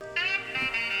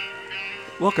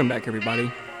Welcome back,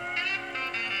 everybody.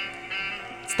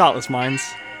 It's Thoughtless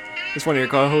Minds. It's one of your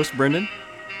co-hosts, Brendan.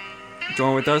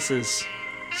 Joined with us is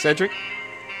Cedric,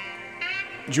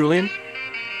 Julian,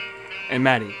 and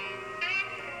Maddie.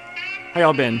 How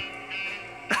y'all been?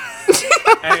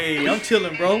 Hey, I'm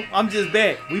chilling, bro. I'm just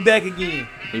back. We back again.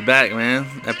 We back, man.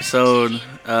 Episode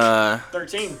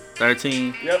 13.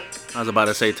 13. Yep. I was about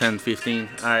to say 10, 15.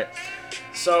 All right.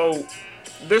 So,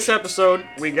 this episode,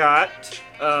 we got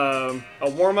a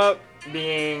warm-up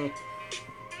being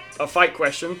a fight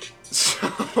question.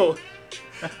 So,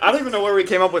 I don't even know where we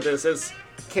came up with this. It's,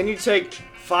 can you take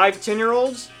 5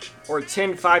 10-year-olds or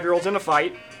 10 5-year-olds in a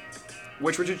fight?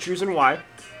 Which would you choose and why?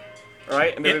 All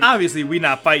right? And obviously, we're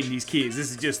not fighting these kids. This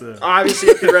is just a...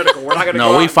 Obviously, theoretical. We're not going to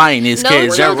go No, we fighting these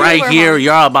kids. They're right here.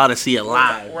 Y'all about to see it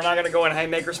live. We're not going to go and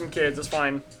haymaker some kids. It's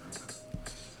fine.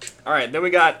 All right. Then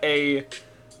we got a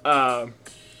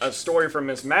story from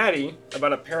Miss Maddie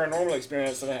about a paranormal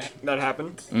experience that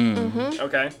happened. Mm-hmm.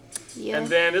 Okay. Yeah. And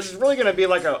then this is really going to be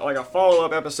like a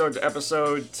follow-up episode to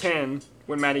episode 10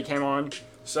 when Maddie came on.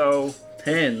 So...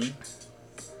 10?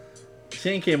 She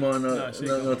ain't came on no 10.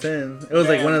 It was Damn.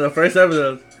 like one of the first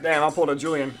episodes. Damn, I pulled a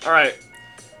Julian. All right.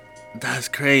 That's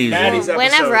crazy. Maddie's episode.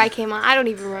 Whenever I came on, I don't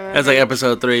even remember. That's like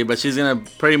episode 3, but she's going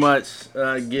to pretty much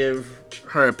give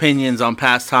her opinions on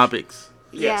past topics.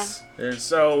 Yes. Yeah.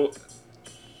 So...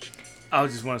 I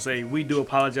just want to say, we do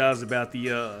apologize about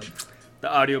the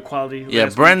audio quality. Yeah,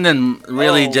 Brendan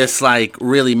really just like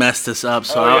really messed us up,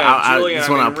 so I Julian, just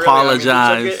want to really,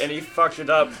 apologize. he took it and he fucked it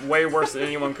up way worse than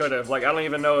anyone could have. Like, I don't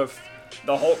even know if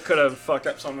the Hulk could have fucked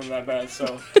up something that bad,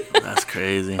 so... That's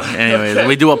crazy. Anyways,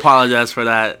 we do apologize for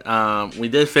that. We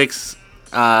did fix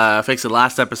the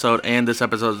last episode, and this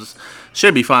episode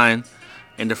should be fine.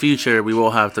 In the future, we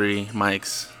will have 3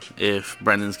 mics if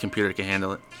Brendan's computer can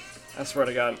handle it. I swear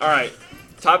to God. All right.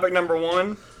 Topic number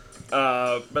 1,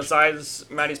 besides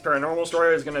Maddie's paranormal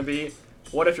story, is going to be,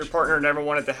 what if your partner never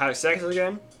wanted to have sex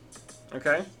again?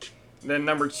 Okay. Then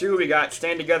number 2, we got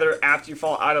stand together after you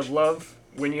fall out of love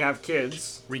when you have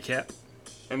kids. Recap.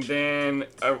 And then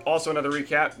also another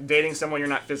recap, dating someone you're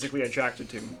not physically attracted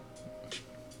to.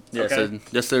 Yeah, Okay. so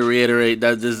just to reiterate,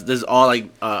 that this is all like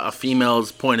a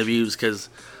female's point of views, because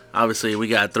obviously we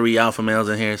got 3 alpha males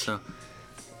in here, so...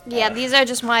 Yeah, these are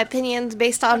just my opinions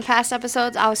based on past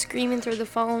episodes. I was screaming through the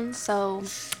phone, so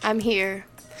I'm here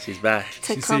She's back.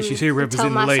 to She's here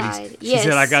representing the ladies. Side. She Yes.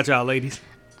 said, I got y'all, ladies.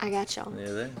 I got y'all.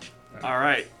 Yeah, there. All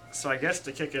right. So I guess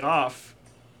to kick it off,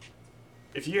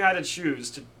 if you had to choose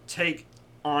to take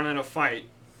on in a fight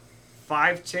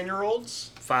 5 10-year-olds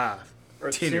 5. or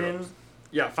 10-year-olds.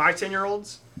 5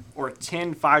 10-year-olds or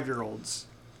 10 5-year-olds,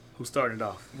 Who started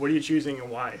off? what are you choosing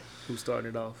and why? Who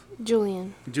started off?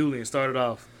 Julian. Julian started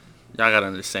off. Y'all gotta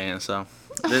understand. So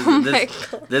this, Oh this,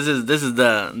 my God. this is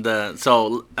the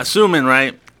so assuming,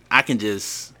 right, I can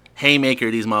just haymaker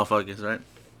these motherfuckers, right?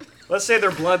 Let's say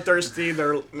they're bloodthirsty.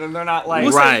 They're not like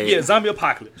We'll Right. say, yeah, zombie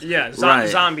apocalypse.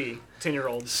 Zombie Right.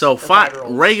 10-year-olds. So or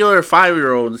 5-year-olds. regular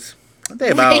 5-year-olds, they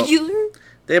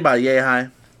about yay high,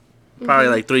 probably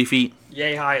like 3 feet.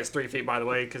 Yay high is 3 feet, by the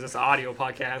way, because it's an audio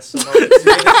podcast. So Like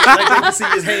they can see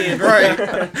his hand,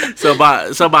 right? So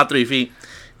about 3 feet.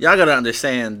 Y'all gotta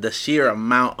understand the sheer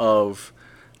amount of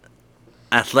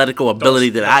athletical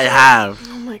ability that I have.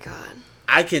 Oh my God.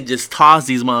 I can just toss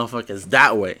these motherfuckers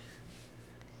that way.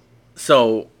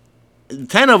 So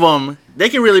 10 of them, they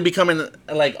can really be coming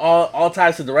like all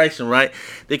types of direction, right?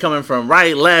 They coming from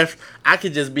right, left. I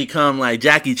could just become like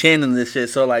Jackie Chan in this shit.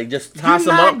 So like just toss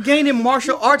You're them not up. gaining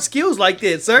martial arts skills like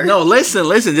that, sir. No, listen,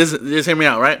 just hear me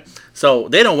out, right? So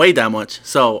they don't weigh that much.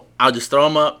 So I'll just throw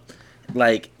them up,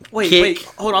 like Wait, kick.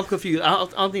 hold on, I'm confused. I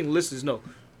don't think the listeners know.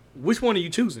 Which one are you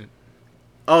choosing?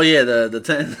 Oh yeah, the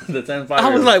 10 5. I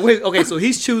was like, wait, okay, so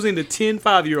he's choosing the 10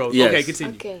 5-year-olds. Yes. Okay,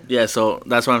 continue. Okay. Yeah, so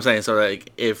that's what I'm saying. So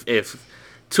like if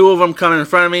 2 of them come in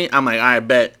front of me, I'm like, all right,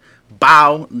 bet.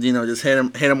 Bow, just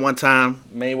hit him one time,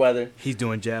 Mayweather. He's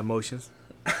doing jab motions.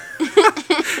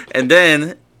 And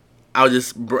then I'll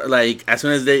just like as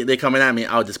soon as they coming at me,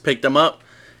 I'll just pick them up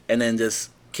and then just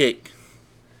kick.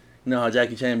 You know how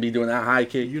Jackie Chan be doing that high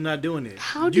kick? You're not doing it.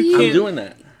 How do you? I'm doing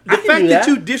that. The fact that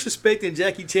you disrespecting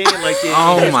Jackie Chan like that.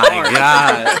 Oh is my hard.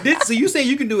 god. So you saying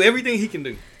you can do everything he can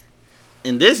do?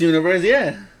 In this universe,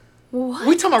 yeah. What?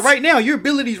 We talking about right now, your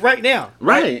abilities right now.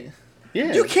 Right.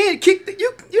 Yeah. You can't kick.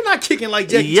 You're not kicking like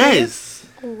Jackie Yes.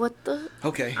 What the? Chan.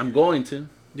 Okay. I'm going to.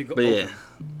 You go, But yeah.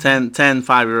 10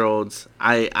 5-year-olds,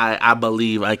 I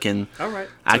believe I can All right.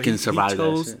 I can survive he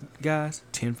chose, that shit. guys,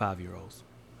 10 5-year-olds.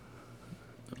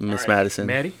 Miss All right. Madison.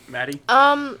 Maddie?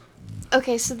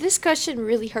 Okay, so this question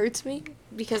really hurts me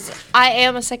because I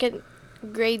am a second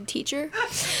grade teacher.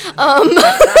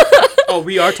 Oh,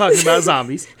 we are talking about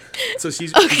zombies. So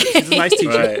she's a nice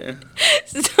teacher.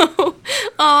 Right. So,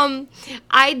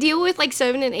 I deal with like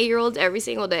 7 and 8 year olds every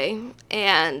single day,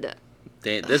 and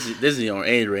This is your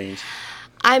age range.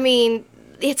 I mean,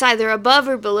 it's either above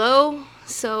or below.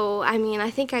 So, I mean, I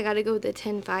think I gotta go with the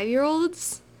 10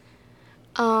 5-year-olds.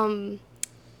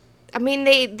 I mean,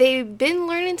 they've been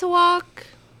learning to walk.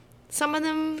 Some of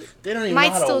them They don't even might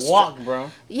know how to still walk,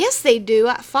 bro. Yes, they do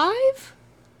at 5.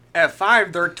 At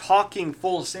 5, they're talking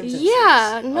full sentences.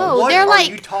 Yeah, no, What they're are like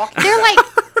you talking they're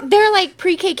about? like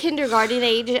pre-K kindergarten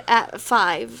age at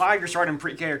 5. 5, you're starting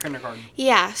pre-K or kindergarten.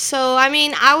 Yeah, so I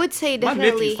mean, I would say My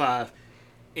definitely. nephew's 5,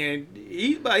 and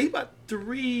he's about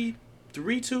 3'2",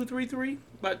 3'3",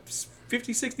 about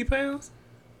 50, 60 pounds.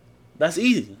 That's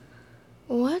easy.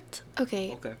 What?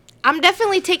 Okay. Okay. I'm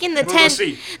definitely taking the We'll 10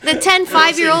 see. the 10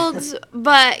 5-year-olds,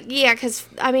 but yeah, cuz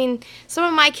I mean, some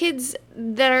of my kids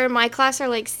that are in my class are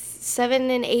like 7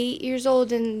 and 8 years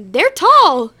old, and they're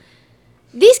tall.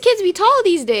 These kids be tall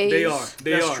these days. They are.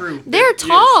 That's true. They're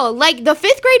tall. Like the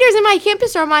 5th graders in my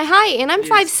campus are my height, and I'm Yes.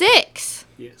 5'6".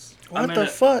 Yes. What I the mean,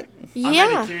 fuck? I had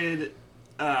a Yeah. kid,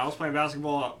 I was playing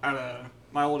basketball at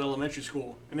my old elementary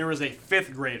school, and there was a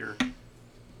 5th grader,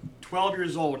 12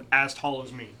 years old, as tall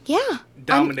as me. Yeah.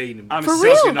 Dominating them. I'm For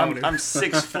six- real? I'm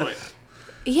 6 foot.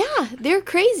 Yeah, they're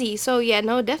crazy. So yeah,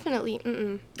 no, definitely.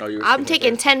 Oh, you're I'm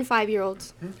skipping taking 10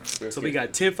 5-year-olds. that. So we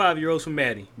got 10 5-year-olds from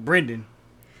Maddie. Brendan.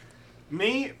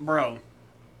 Me, bro,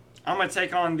 I'm going to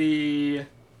take on the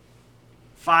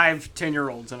 5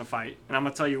 10-year-olds in a fight, and I'm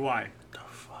going to tell you why. The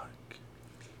fuck?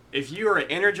 If you are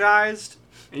energized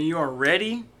and you are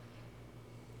ready,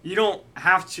 you don't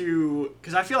have to,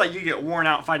 because I feel like you get worn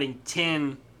out fighting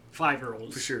 10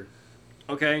 5-year-olds. For sure.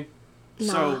 Okay?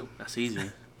 Nah. So, That's easy.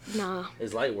 Nah.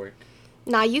 It's light work.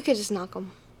 Nah, you could just knock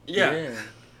them. yeah.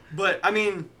 But, I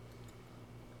mean,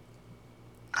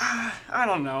 I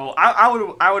don't know.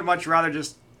 I would much rather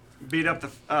just beat up the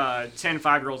 10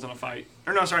 5-year-olds in a fight.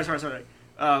 Or no, sorry. 5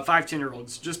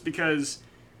 10-year-olds, just because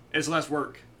it's less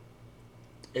work.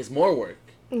 It's more work.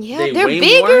 Yeah, They they're weigh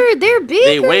bigger. more? They're bigger.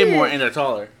 They weigh more and they're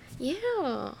taller.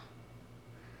 Yeah.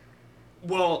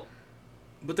 Well,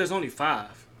 But there's only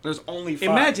 5. there's only 5.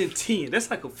 Imagine 10. That's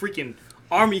like a freaking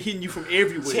army hitting you from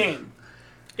everywhere. 10.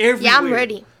 Everywhere. Yeah, I'm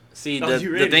ready. See, Oh, the, you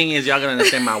the ready? thing is, y'all gotta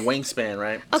understand my wingspan,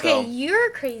 right? Okay, So, you're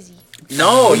crazy.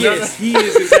 no, Oh, yes, he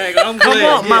is exactly. I'm Come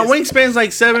glad. on, my yes. wingspan's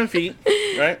like 7 feet,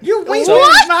 right? Your wingspan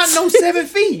What? is not no 7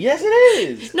 feet. Yes, it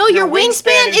is. No, your Your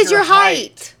wingspan wingspan is your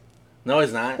height. No,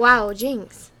 it's not. Wow,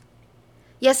 jinx.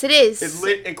 Yes, it is.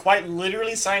 It quite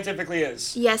literally scientifically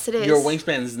is. Yes, it is. Your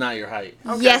wingspan is not your height.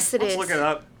 Okay, Yes, it let's is. look it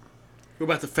up. We're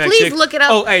about to fact Please check. look it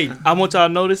up. Oh, hey, I want y'all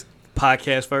to notice.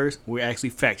 Podcast first. We're actually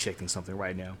fact checking something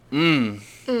right now.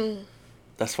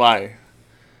 That's fire.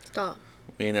 Stop.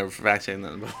 We ain't never fact checked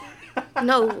nothing before.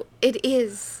 No, it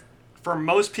is. For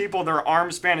most people, their arm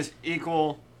span is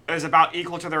about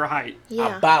equal to their height.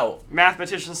 Yeah. About.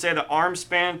 Mathematicians say the arm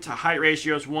span to height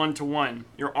ratio is 1 to 1.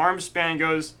 Your arm span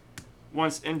goes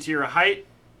once into your height.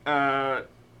 Yeah.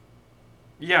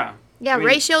 Yeah, I mean,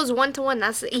 ratio's 1 to 1.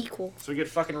 That's equal. So get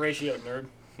fucking ratio, nerd.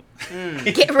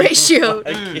 Get ratio.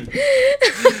 Big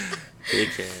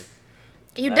head.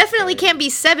 You That's definitely crazy. can't be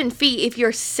 7 feet if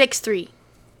you're 6'3".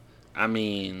 I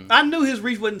mean, I knew his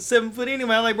reach wasn't 7 foot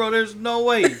anyway. I'm like, bro, there's no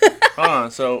way. hold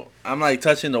on. So I'm like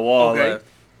touching the wall. Okay. Left,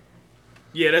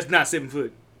 Yeah, that's not 7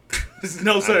 foot.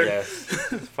 No, I sir. guess.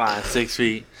 5, 6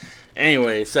 feet.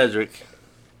 Anyway, Cedric.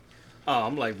 Oh,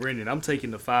 I'm like, Brendan, I'm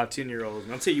taking the 5 10-year-olds.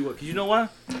 And I'll tell you what, because you know why?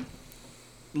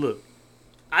 Look,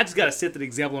 I just got to set the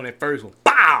example on that first one.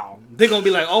 Bow! They're going to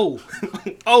be like, oh,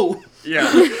 oh.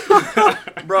 Yeah.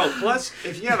 Bro, plus,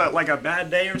 if you have a bad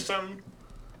day or something,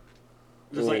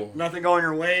 just Ooh. like nothing going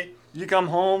your way, you come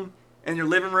home in your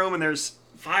living room and there's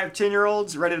 5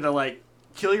 10-year-olds ready to like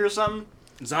kill you or something.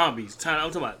 Zombies.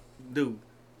 I'm talking about, dude.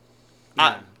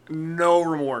 No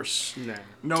remorse. Nah.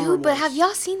 No Dude, remorse. but have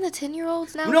y'all seen the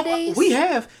 10-year-olds No, nowadays? we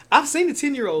have. I've seen the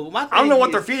 10-year-old. I don't know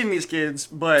what they're feeding these kids,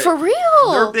 but For real?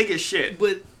 they're big as shit.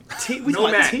 But 10, we No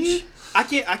talking about match.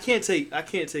 10? I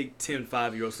can't take 10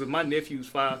 5-year-olds. So my nephew's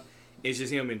 5. It's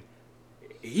just him, and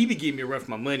he be giving me a run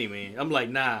for my money, man. I'm like,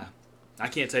 nah, I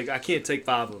can't take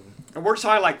 5 of them. It works how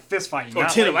I like fist fighting. Or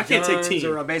not 10 of like them. I can't take guns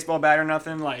 10. or a baseball bat or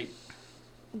nothing. Like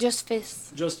Just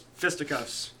fists. just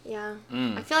fisticuffs. Yeah.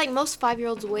 I feel like most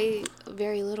 5-year-olds weigh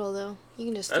very little, though. You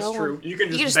can just That's throw true. them. You can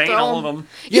You just just bang throw all of 'em. them.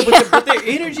 Yeah, but their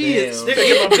energy is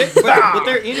Damn. but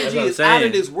their energy That's what I'm is out of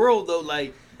saying. this world though.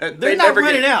 Like They they're not never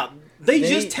running get- out. They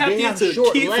just tapped they have into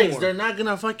short kid legs. form. They're not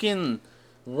gonna fucking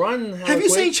run. Have you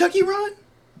quick. seen Chucky run?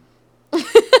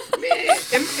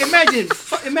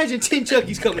 Imagine 10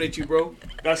 Chuckies coming at you, bro.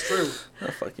 That's true.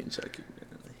 A fucking Chucky.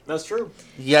 That's true.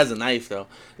 He has a knife though.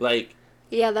 Like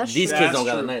Yeah, that's these true. kids That's don't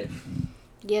got a true. knife.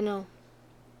 You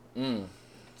know.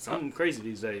 Something crazy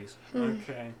these days.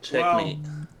 Okay. Checkmate.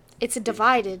 It's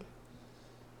divided.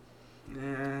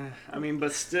 Yeah, I mean,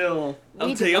 but still,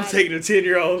 I'm divided. taking the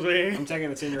 10-year-olds, man. I'm taking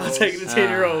the 10-year-old. I'm taking the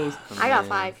 10-year-olds. I got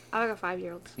 5. I got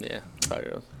 5-year-olds. Yeah,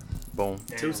 5-year-olds. Boom.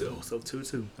 2-2. So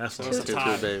 2-2. That's So what it's a 2-2,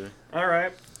 tie. baby. All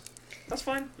right. That's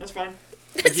fine. That's fine.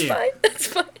 That's Again. fine. That's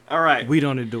fine. All right. We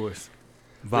don't endorse.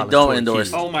 violence don't toward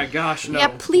endorse. kids. Oh my gosh, no. Yeah,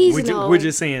 please no. We're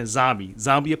just saying zombie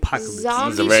apocalypse.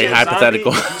 Zombie This is a very shit.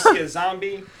 hypothetical. Zombie, you see a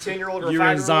zombie, 10-year-old or You're in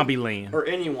 5-year-old, zombie land. or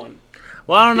anyone.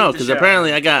 Well, I don't know Beat the because shit out of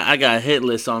apparently I got hit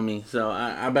lists on me, so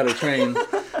I better train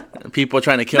people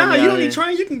trying to kill me. you out don't need here.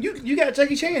 training. You got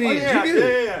Jackie Chan Oh hands. yeah, You yeah,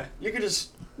 good. yeah. You could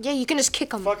just Yeah, you can just kick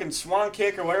them. fucking swan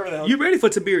kick or whatever the hell. You ready for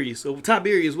Tiberius or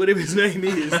Tiberius, whatever his name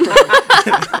is?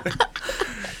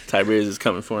 Tiberius is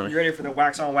coming for You me. ready for the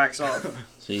wax on, wax off?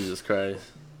 Jesus Christ.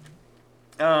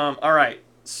 All right.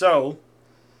 So,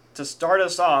 to start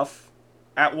us off,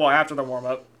 after the warm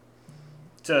up,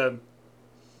 I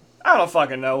don't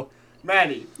fucking know,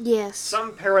 Maddie. Yes.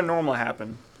 Some paranormal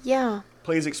happened. Yeah.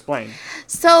 Please explain.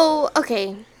 So,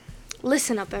 okay.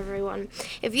 Listen up, everyone.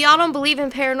 If y'all don't believe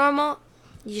in paranormal,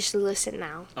 you should listen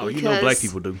now. Oh, you know black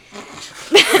people do.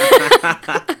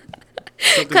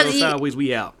 Something 'Cause goes you- sideways,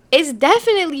 we out. It's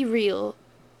definitely real.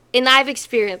 And I've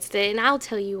experienced it, and I'll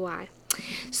tell you why.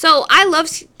 So, I love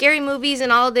scary movies and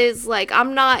all this. Like,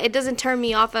 it doesn't turn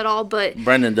me off at all, but...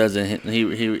 Brendan doesn't.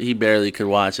 He barely could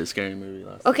watch a scary movie.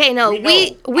 Last Okay, no, know.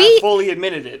 we I fully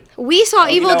admitted it. saw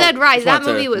you Evil know, Dead Rise. Just That want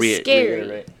to movie was scary.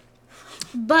 reiterate.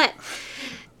 But,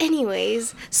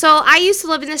 anyways, so I used to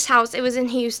live in this house. It was in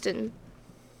Houston.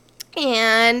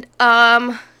 And,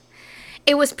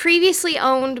 it was previously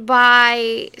owned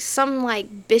by some,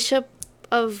 like, bishop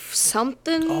of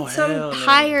something. Oh, some hell no.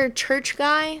 higher church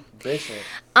guy. Bishop.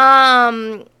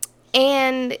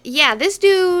 And yeah, this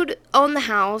dude owned the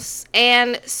house.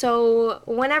 And so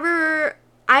whenever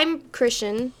I'm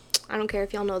Christian, I don't care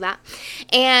if y'all know that.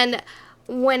 And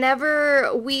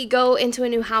whenever we go into a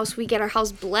new house, we get our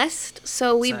house blessed.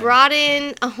 So we Same. brought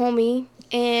in a homie,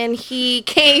 and he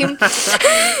came.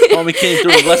 Homie came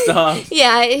through and blessed the house.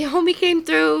 Yeah, homie came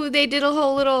through. They did a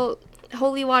whole little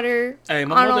holy water Hey, on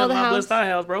my all mother the my house. blessed our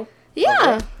house, bro.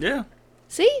 Yeah. Yeah.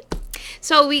 See?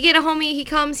 So we get a homie, he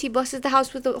comes, he blesses the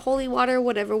house with the holy water,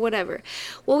 whatever.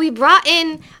 Well, we brought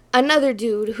in another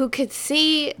dude who could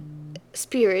see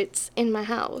spirits in my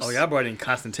house. Oh, y'all brought in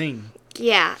Constantine.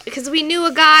 Yeah, because we knew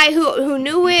a guy who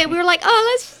knew it. We were like, oh,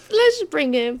 let's just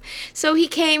bring him. So he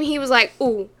came, he was like,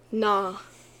 ooh, nah.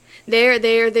 They're.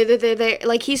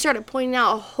 Like, he started pointing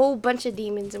out a whole bunch of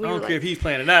demons. And I we were don't care like, if he's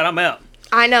playing or not. I'm out.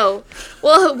 I know.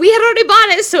 Well, we had already bought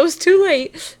it, so it's too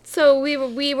late. So we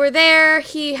were there.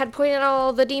 He had pointed out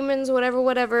all the demons,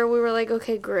 whatever. We were like,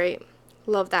 okay, great.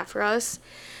 Love that for us.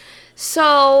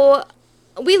 So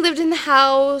we lived in the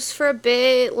house for a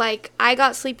bit. Like, I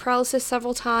got sleep paralysis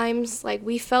several times. Like,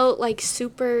 we felt, like,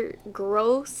 super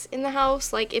gross in the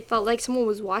house. Like, it felt like someone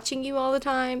was watching you all the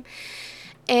time.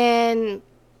 And,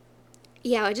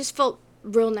 yeah, it just felt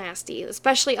real nasty,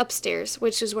 especially upstairs,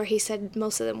 which is where he said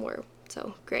most of them were.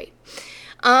 So, great.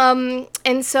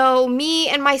 And so me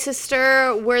and my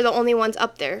sister were the only ones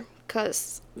up there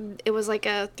because it was like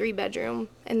a 3-bedroom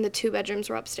and the 2 bedrooms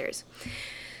were upstairs.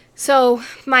 So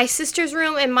my sister's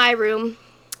room and my room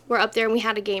were up there, and we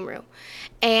had a game room.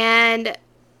 And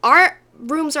our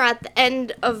rooms are at the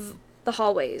end of the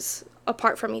hallways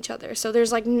apart from each other. So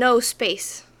there's like no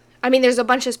space. I mean, there's a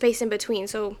bunch of space in between.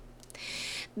 So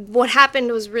what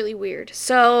happened was really weird.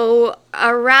 So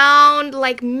around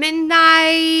like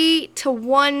midnight to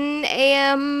 1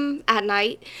 a.m. at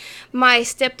night, my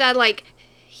stepdad like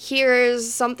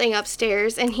hears something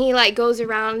upstairs, and he like goes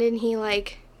around and he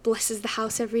like blesses the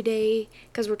house every day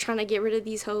because we're trying to get rid of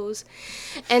these hoes.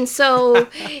 And so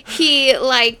he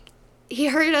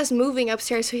heard us moving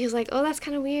upstairs, so he's like, oh, that's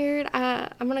kind of weird.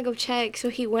 I'm gonna go check. So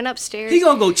he went upstairs. He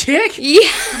gonna go check? Yeah.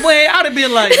 Boy, I'd have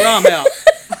been like, bro, I'm out.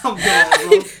 I'm gone,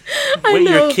 bro. Wait,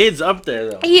 know. your kid's up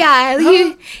there though. Yeah,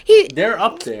 They're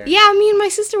up there. yeah, me and my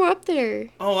sister were up there.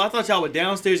 Oh, I thought y'all were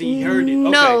downstairs and you heard it. Okay.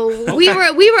 No, Okay.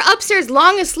 we were upstairs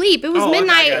long asleep. It was Oh, okay, I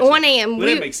midnight, got you. 1 a.m. Well,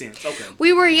 that makes sense. Okay.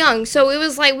 We were young, so it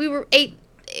was like we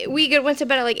went to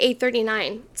bed at like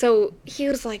 8:39. So he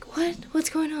was like, what's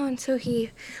going on? So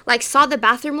he like saw the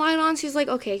bathroom light on, so he's like,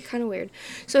 okay, kind of weird.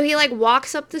 So he like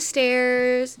walks up the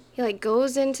stairs, he like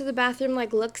goes into the bathroom,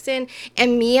 like looks in,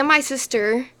 and me and my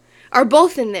sister are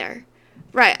both in there.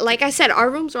 Right, like I said, our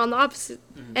rooms are on the opposite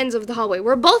ends of the hallway.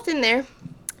 We're both in there.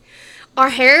 Our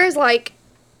hair is like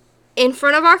in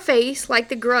front of our face, like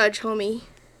The Grudge, homie.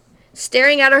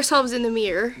 Staring at ourselves in the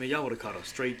mirror. Man, y'all would have caught a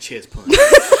straight chest punch.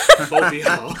 Both of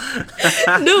y'all.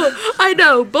 No, I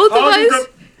know. Both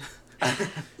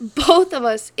of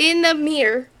us in the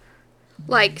mirror,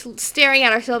 like staring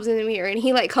at ourselves in the mirror, and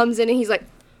he like comes in and he's like,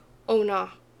 "Oh nah,"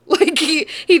 like he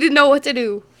didn't know what to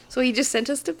do, so he just sent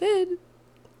us to bed.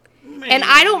 Man, And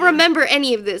I don't remember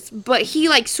any of this, but he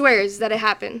like swears that it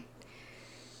happened.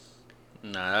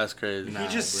 Nah, that's crazy. He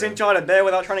just sent y'all to bed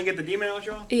without trying to get the demon out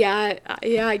y'all? Yeah,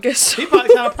 I guess so. He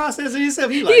probably kind of processing himself.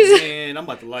 He like, man, I'm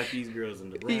about to lock these girls in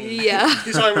the room. Yeah.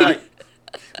 He's talking like,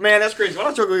 man, that's crazy. Why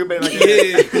don't you go to bed like that?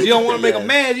 Yeah, because you don't want to make them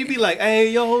mad. You be like, hey,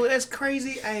 yo, that's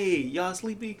crazy. Hey, y'all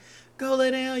sleepy? Go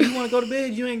lay down. You want to go to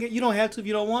bed? You don't have to if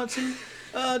you don't want to.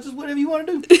 Just whatever you want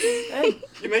to do. Hey,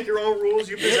 you make your own rules.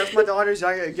 You possess my daughters.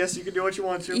 I guess you can do what you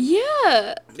want to.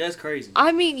 Yeah. That's crazy.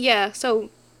 I mean, yeah. So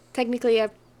technically,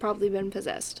 I've probably been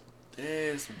possessed.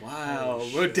 That's wow.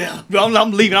 We're down.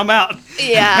 I'm leaving. I'm out.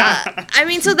 Yeah. I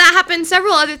mean, so that happened.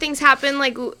 Several other things happened.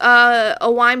 Like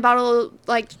a wine bottle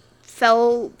like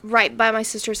fell right by my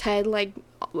sister's head. Like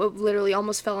literally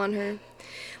almost fell on her.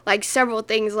 Like several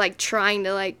things like trying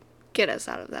to like get us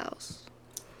out of the house.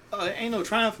 Ain't no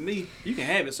trying for me. You can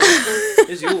have it, so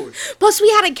it's yours. Plus, we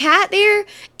had a cat there,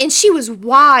 and she was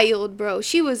wild, bro.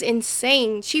 She was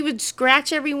insane. She would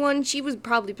scratch everyone. She was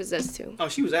probably possessed, too. Oh,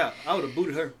 she was out. I would have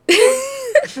booted her.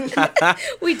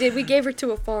 We did. We gave her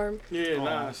to a farm. Yeah,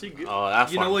 nah, she good. Oh,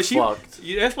 that's you know what? fucked.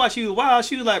 That's why she was wild.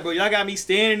 She was like, bro, y'all got me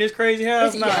staying in this crazy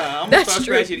house. Nah, Yeah, I'm gonna that's start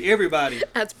true. scratching everybody.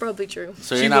 That's probably true.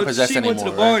 So you're not possessed She anymore, went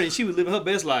to the barn right? and she was living her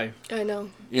best life. I know.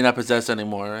 You're not possessed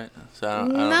anymore, right? So I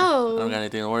don't No. got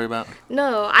anything to worry about.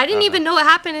 No, I didn't even know what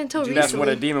happened until Dude, that's what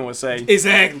a recently. demon would say.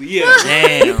 Exactly. Yeah.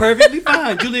 Damn. Perfectly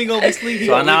fine. Julian gonna be sleeping.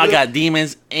 So now I got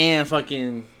demons and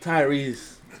fucking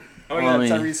Tyrese. Oh yeah, I mean,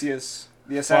 Tiresias,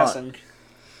 the assassin.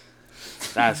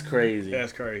 That's crazy.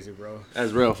 That's crazy, bro.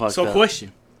 That's real fucked So up.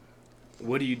 question: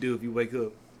 what do you do if you wake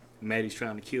up, Maddie's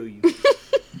trying to kill you?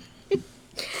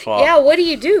 Fuck. Yeah, what do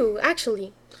you do,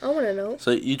 actually? I want to know.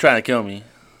 So you trying to kill me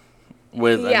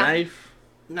with a Yeah. knife?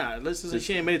 Nah, let's just say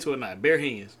she ain't made it to a night. Bare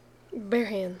hands. Bare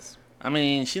hands. I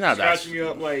mean, she not that. Scratching you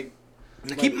up like,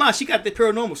 Now, keep in mind, she got the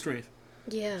paranormal strength.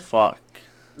 Yeah. Fuck.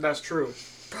 that's true.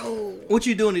 Bro. What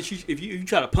you doing if you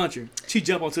try to punch her, she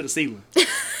jump onto the ceiling.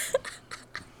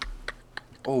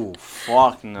 Oh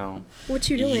fuck no. What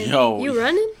you doing? Yo. You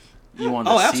running? You want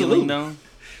the Oh, ceiling absolutely. though?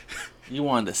 You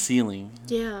want the ceiling?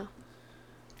 Yeah.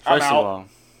 I'm First of out. all,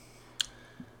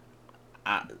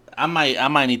 I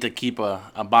might need to keep a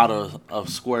bottle of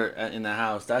squirt in the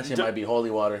house. That shit might be holy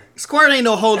water. Squirt ain't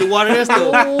no holy water. That's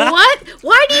the What?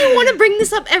 Why do you want to bring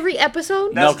this up every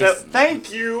episode? No, That's 'cause-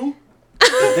 thank you.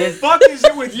 This- Fuck is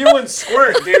it with you and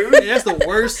Squirt, dude? that's the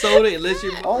worst soda unless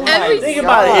you. Oh Every- my Think God.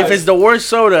 about it. If it's the worst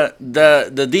soda,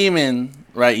 the demon,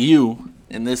 right? You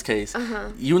in this case,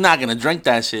 you're not gonna drink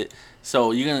that shit.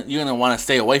 So you're gonna want to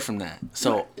stay away from that.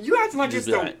 So You acting like it's Just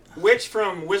be the like- witch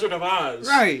from Wizard of Oz.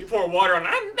 Right. You pour water on.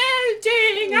 I'm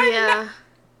melting. I'm Yeah.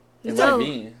 it's No. like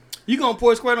me. You gonna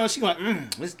pour squirt on? She like,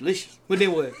 it's delicious. But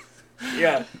then what?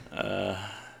 Yeah.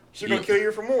 She's gonna yeah. kill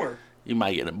you for more. You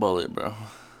might get a bullet, bro.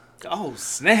 Oh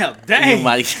snap! Dang! You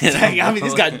might get. Dang! A I mean,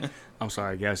 this bullet. got. I'm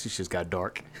sorry, guys. This just got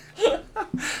dark.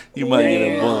 You might get a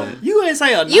Yeah. bullet. You ain't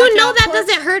say a. You know knockout that punch,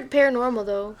 doesn't hurt paranormal,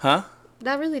 though. Huh?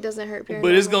 That really doesn't hurt paranormal.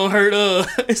 But it's gonna hurt.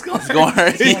 It's gonna gonna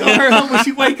hurt. It's gonna hurt her when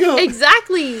she wake up.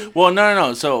 Exactly. Well,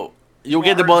 no. So you'll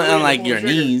get the Or bullet doing on the like full your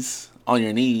trigger. knees, on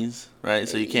your knees, right?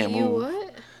 So you can't You move.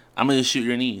 what? I'm gonna shoot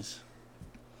your knees.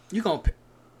 You gonna.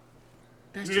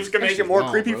 That's You're just gonna make that's it more wrong,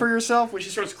 creepy bro. for yourself when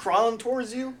she starts crawling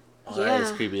towards you. Oh, that is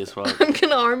Yeah. creepy as fuck. I'm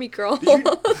gonna army crawl. Bro,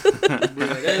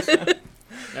 that's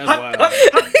wild.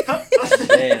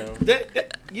 Damn.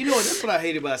 You know what? That's what I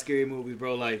hate about scary movies,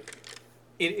 bro. Like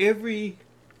in every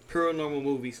paranormal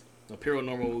movies,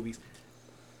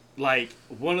 like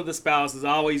one of the spouses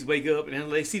always wake up and then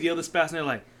they see the other spouse and they're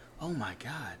like, "Oh my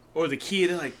god!" Or the kid,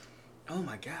 they're like, "Oh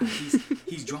my god,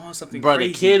 he's drawing something Bro, the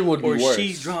crazy." kid would be or worse.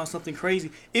 she's drawing something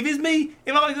crazy. If it's me,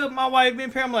 if I wake up, my wife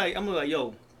being paranoid, I'm like,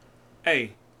 "Yo,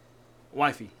 hey,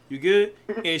 wifey, you good?"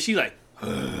 And she like,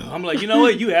 I'm like, you know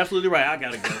what? You absolutely right. I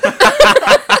gotta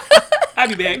go. I'll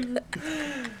be back.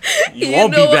 You You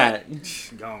won't know be what? back.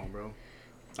 Gone, bro.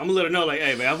 I'm gonna let her know, like,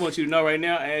 hey, man, I want you to know right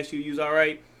now. I asked you, you was all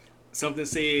right. Something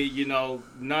said, you know,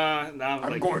 nah. I was I'm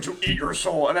like, going to eat your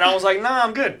soul. And then I was like, nah,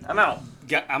 I'm good. I'm out.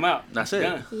 I'm out. That's it.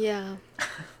 Done. Yeah.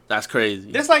 That's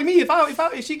crazy. That's like me.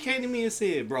 If she came to me and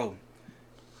said, bro,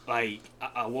 like,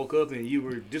 I woke up and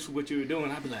this is what you were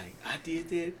doing, I'd be like, I did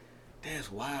that.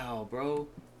 That's wild, bro.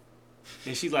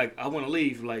 And she's like, I want to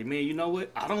leave. Like, man, you know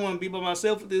what? I don't want to be by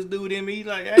myself with this dude in me.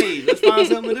 Like, hey, let's find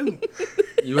something to do.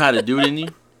 You had a dude in you?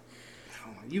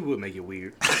 You would make it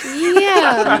weird.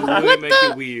 Yeah. You would make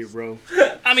it weird, bro.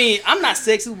 I mean, I'm not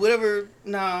sexist, whatever.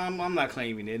 Nah, I'm not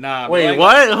claiming it. Nah. Wait, like,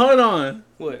 what? Hold on.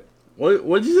 What?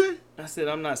 What'd you say? I said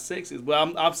I'm not sexist,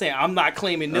 but I'm saying I'm not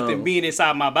claiming nothing being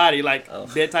inside my body, like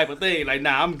that type of thing. Like,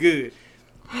 nah, I'm good.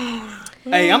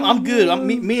 Hey, I'm good.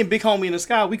 Me and Big Homie in the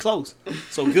sky, we close.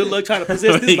 So good luck trying to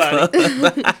possess this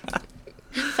body.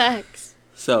 Facts.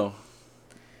 So.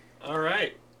 All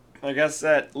right. I guess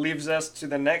that leaves us to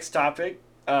the next topic.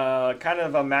 Kind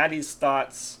of a Maddie's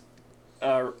thoughts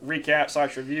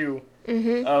recap / review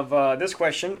of this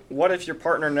question. What if your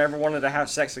partner never wanted to have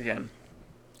sex again?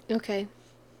 Okay.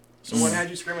 So what had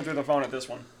you screaming through the phone at this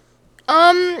one?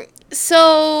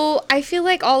 So I feel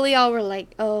like all of y'all were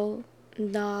like, oh,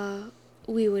 nah,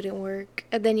 we wouldn't work.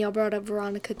 And then y'all brought up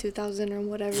Veronica 2000 or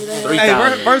whatever.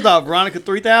 Hey, first off, Veronica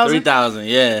 3000. 3000,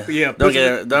 yeah. Yeah. Don't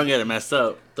get it messed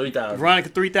up. 3000. Veronica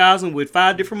 3000 with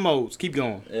 5 different modes. Keep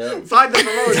going. Yeah. 5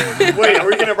 different modes. Wait, are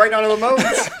we gonna write down the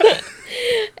modes?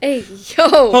 Hey, yo.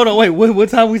 Hold on, wait. What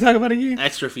time we talking about again?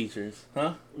 Extra features.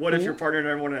 Huh? What if your partner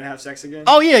never wanted to have sex again?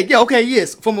 Oh yeah, okay,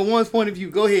 yes. From a woman's point of view,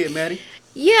 go ahead, Maddie.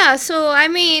 Yeah, so I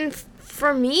mean,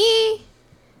 for me,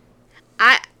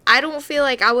 I don't feel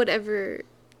like I would ever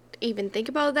even think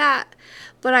about that.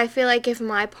 But I feel like if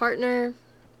my partner...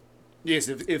 Yes,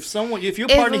 if your partner hits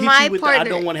you with I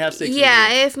don't want to have sex yeah,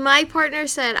 again. if my partner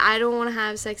said I don't want to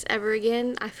have sex ever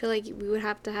again, I feel like we would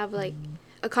have to have like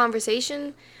a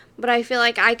conversation. But I feel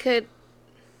like I could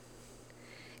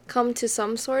come to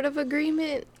some sort of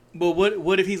agreement. But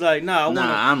what if he's like, nah,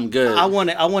 I'm good. I want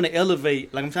to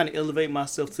elevate, like I'm trying to elevate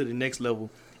myself to the next level,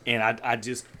 and I'm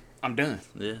done.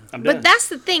 Yeah. I'm done. But that's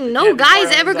the thing. No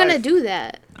guy's ever gonna do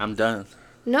that. I'm done.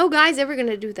 No guy's ever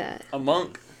gonna do that. A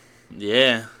monk.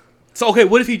 Yeah. So okay,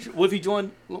 what if he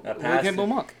joined? I passed became a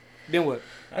monk? Then what?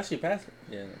 Actually, passed it.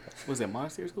 Yeah. Was that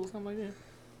monastery school or something like that?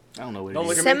 I don't know what Don't it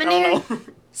look is. at me. I Seminary? don't know.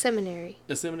 Seminary.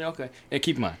 The seminary, okay. And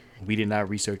keep in mind, we did not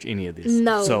research any of this.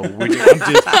 No. So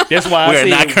that's why We I are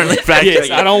not currently fact yes,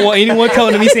 checking. I don't want anyone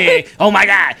coming to me saying, "Oh my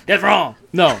God, that's wrong."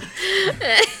 No.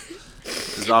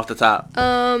 It's off the top.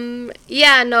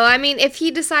 Yeah, no, I mean, if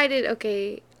he decided,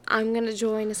 okay, I'm gonna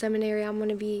join a seminary, I'm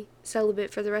gonna be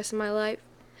celibate for the rest of my life,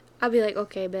 I'd be like,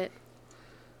 okay, bet.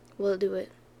 We'll do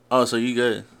it. Oh, so you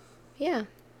good? Yeah.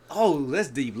 Oh, that's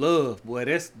deep love, boy.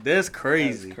 That's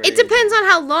crazy. It depends on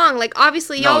how long. Like,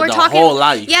 obviously, y'all were the talking. whole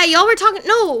life. Yeah, y'all were talking.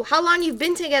 No, how long you've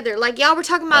been together. Like, y'all were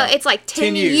talking about it's like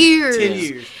 10 years. 10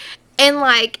 years. And,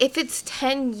 like, if it's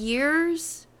 10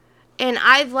 years and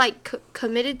I've, like,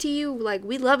 committed to you, like,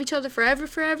 we love each other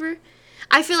forever,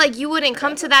 I feel like you wouldn't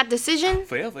come to that decision.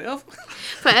 Forever.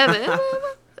 Forever.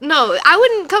 No, I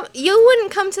wouldn't come. You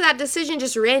wouldn't come to that decision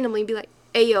just randomly and be like,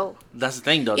 hey, yo. That's the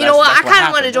thing, though. You know what? I kind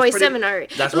of want to happened. join seminary.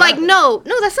 That's what like, happened. no,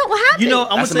 that's not what happened. You know,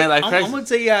 I'm That's a midlife crisis. gonna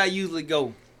tell you how I usually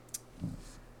go.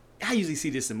 I usually see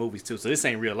this in movies too, so this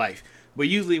ain't real life. But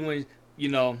usually when, you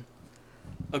know,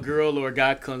 a girl or a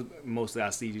guy comes, mostly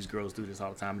I see these girls do this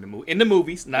all the time in the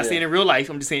movies. Not saying in real life,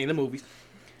 I'm just saying in the movies.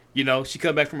 You know, she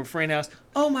come back from a friend's house.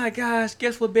 Oh my gosh,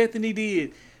 guess what Bethany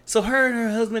did? So her and her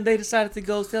husband, they decided to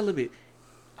go celibate.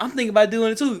 I'm thinking about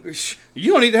doing it too.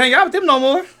 You don't need to hang out with them no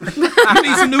more. You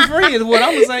need some new friends, is what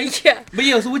I'm saying. Yeah. But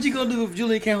yo, so what you gonna do if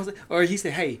Julian comes, or he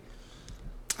said, hey,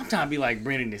 I'm trying to be like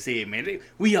Brandon said, man.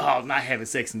 We all not having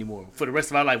sex anymore. For the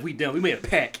rest of our life, we done. We made a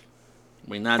pact.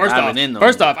 We not First diving off, in, though.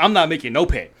 first off, I'm not making no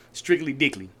pact. Strictly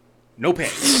dickly. No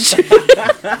pact.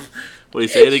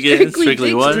 Wait, say it again.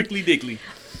 Strictly what? Strictly dickly.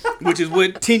 Which is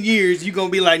what 10 years you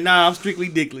gonna be like, nah, I'm strictly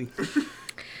dickly.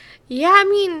 Yeah, I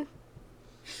mean,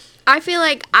 I feel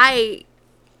like I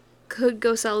could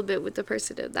go celibate with the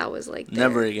person that was like there.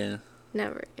 Never again.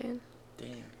 Never again.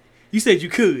 Damn. You said you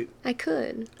could. I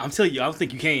could. I'm telling you, I don't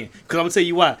think you can. Because I'm going to tell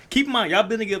you why. Keep in mind, y'all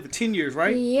been together for 10 years,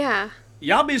 right? Yeah.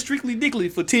 Y'all been strictly dickly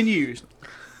for 10 years.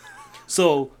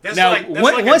 So, That's now, like-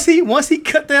 that's like once he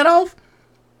cut that off,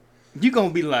 you going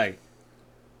to be like,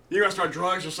 You're gonna start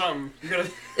drugs or something. You're gonna.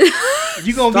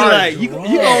 you going to be like, you gonna,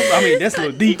 I mean, that's a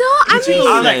little deep. No, I But you mean,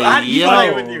 gonna be like, Hey, you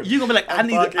yo. gonna be like, I'm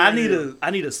fucking with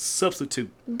I need a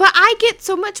substitute. but I get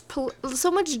so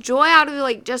much joy out of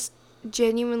like just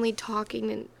genuinely talking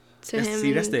to him. See,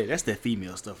 and- that's that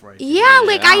female stuff right there. Yeah,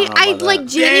 like I don't know I about like that.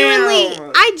 genuinely,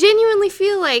 Damn. I genuinely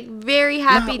feel like very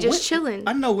happy Nah, just chilling.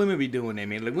 I know women be doing that,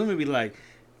 man. Like women be like,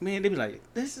 man, they be like,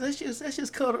 let's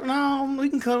just cuddle. No, we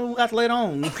can cuddle out later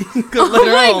on. We can cuddle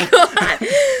later on.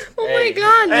 Oh my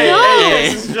god, Hey, no!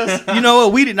 hey, this is just. You know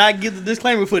what? We did not give the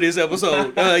disclaimer for this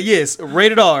episode. Yes,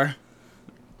 rated R.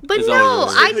 But It's no,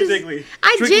 always I Strictly just, Dickly.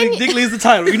 I Strictly genu- Dickly is the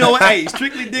title. You know what? Hey,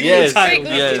 Strictly Dickly Yes. is the title.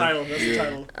 That's Yeah. the title. That's the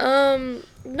title.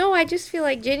 No, I just feel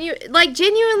like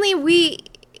genuinely we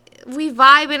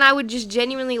vibe, and I would just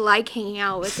genuinely like hanging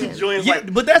out with him. Julian's Yeah,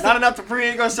 like, but that's not the- enough to pre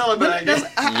ain't gonna celebrate. I guess.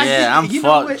 Yeah, I'm you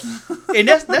know fucked. what? And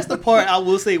that's the part I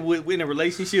will say with in a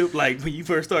relationship, like when you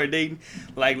first start dating,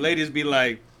 like ladies be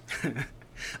like,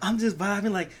 I'm just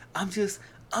vibing, like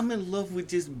I'm in love with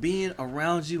just being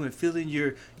around you and feeling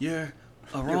your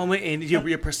aroma and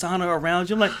your persona around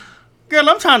you. I'm like, girl,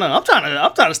 I'm trying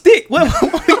to stick. What are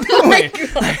we doing?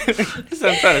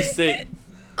 I'm trying to stick.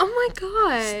 Oh my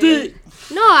god. Stick.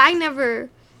 No, I never.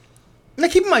 Now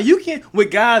keep in mind, you can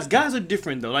with guys are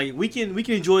different though. Like we can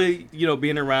enjoy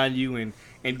being around you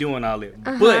and doing all that,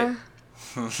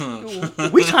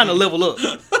 but we trying to level up.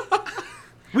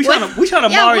 We trying to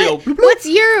Yeah,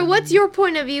 Mario. what's your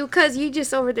point of view? Cause you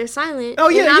just over there silent. Oh,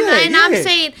 yeah, I'm yeah.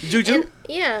 saying. Juju? and-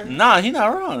 yeah. Nah, he not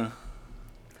wrong.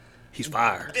 He's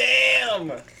fired.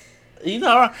 Damn. He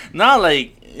not wrong. Nah,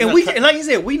 like And we and like you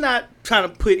said, we not trying to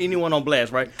put anyone on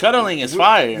blast, right? cuddling is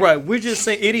fire. Right. We're just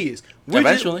saying it is.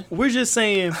 Eventually. We're just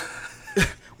saying.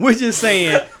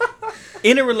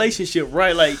 In a relationship,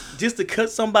 right? Like just to cut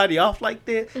somebody off like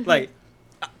that, like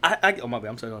I oh my bad,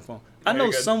 I'm sorry on the phone. I know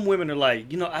Very good. some women are like,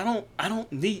 I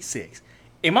don't need sex.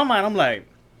 In my mind, I'm like,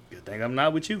 good thing I'm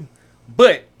not with you.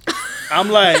 But I'm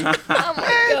like, Oh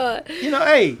my god.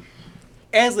 hey,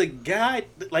 as a guy,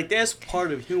 like that's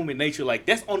part of human nature. Like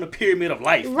that's on the pyramid of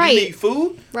life. Right. You need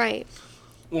food. Right.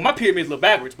 Well, my pyramid's a little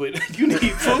backwards, but you need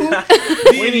food.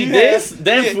 We need this,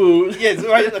 then food. Yeah, it's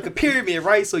right, like a pyramid,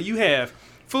 right? So you have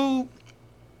food,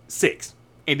 sex,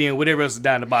 and then whatever else is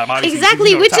down the bottom. Obviously,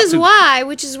 Exactly, top two.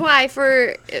 which is why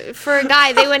for a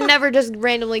guy they would never just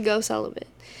randomly go celibate.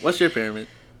 What's your pyramid?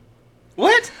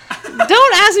 What?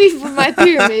 Don't ask me for my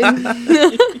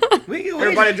pyramid.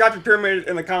 Everybody, drop your pyramid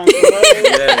in the comments below.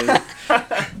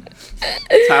 Yeah.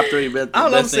 Top 3 best, I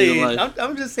don't know. I'm best things in saying, life.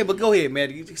 I'm just saying, but go ahead,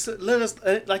 Maddie. So let us,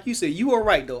 like you said, you are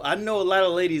right though. I know a lot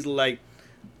of ladies like,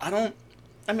 I'm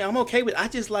okay with. I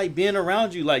just like being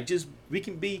around you. Like, just we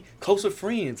can be closer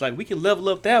friends. Like we can level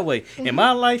up that way. In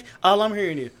my life, all I'm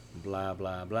hearing is blah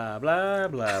blah blah blah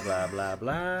blah blah blah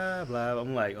blah blah.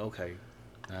 I'm like, okay,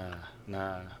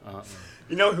 nah.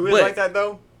 You know who is But- like that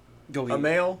though? Go A ahead.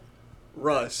 male,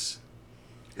 Russ.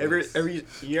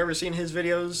 You ever seen his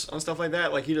videos on stuff like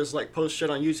that? Like he just like posts shit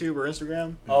on YouTube or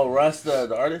Instagram. Oh, Russ,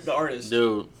 the artist? The artist.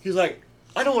 Dude. He's like,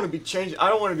 I don't want to be changing. I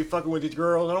don't want to be fucking with these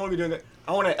girls. I don't want to be doing that.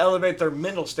 I want to elevate their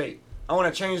mental state. I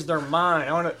want to change their mind.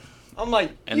 I'm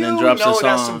like, And you then drops a know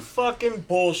that's song. some fucking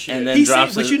bullshit. And then He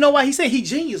drops said, but it. you know why? He said he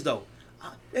genius though.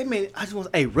 Hey man, I just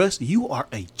want to, hey Russ, you are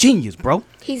a genius, bro.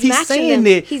 He's matching saying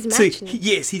them. that. He's to- matching them.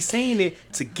 yes, he's saying it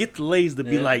to get the ladies to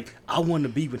be Yeah. like, I want to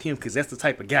be with him because that's the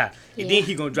type of guy. And Yeah. then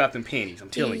he gonna drop them panties. I'm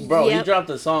telling you. Bro, he Yep. dropped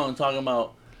a song talking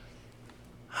about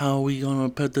how are we gonna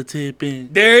put the tip in.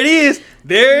 There it is.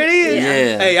 There it is.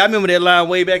 Yeah. Hey, I remember that line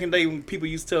way back in the day when people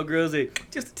used to tell girls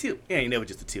that just a tip. It ain't never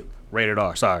just a tip. Rated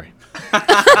R. Sorry.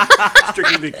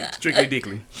 Strictly dickly. Strictly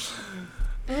dickly.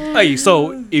 Hey,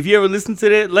 so if you ever listen to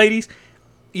that, ladies,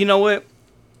 you know what?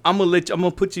 I'm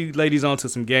gonna put you ladies onto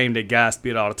some game that guys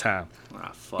spit all the time.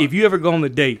 Ah, fuck. If you ever go on the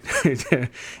date,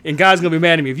 and guys gonna be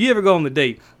mad at me, if you ever go on the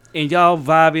date and y'all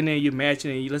vibing and you're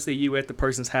matching, and let's say you at the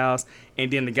person's house,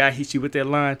 and then the guy hits you with that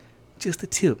line, just a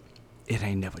tip. It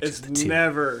ain't never it's just a tip.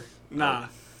 never, nah.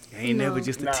 It ain't never No.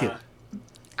 just a Nah. tip.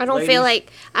 I don't feel Ladies.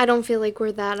 like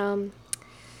we're that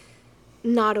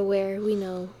not aware. We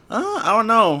know. I don't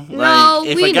know. No, Like,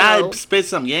 if we a guy know. spits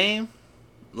some game,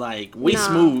 like we Nah.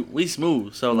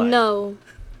 smooth. So like, No,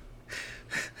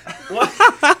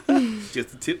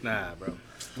 Just a tip, nah, bro.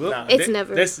 Well, Nah. It's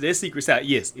never. That's secret's out.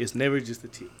 Yes, it's never just a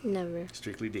tip. never.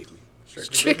 Strictly dickly.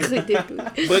 Strictly dickly.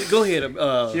 But go ahead.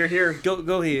 Here.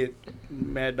 Go ahead,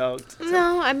 Mad Dog.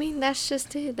 No, I mean that's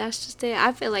just it.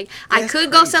 I feel like I That's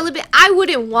could go crazy. celibate. I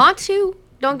wouldn't want to.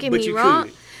 Don't get But me you wrong.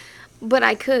 could. But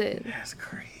I could. That's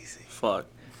crazy. fuck.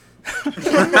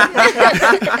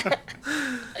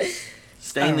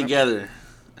 Staying together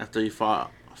after you fall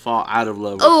out of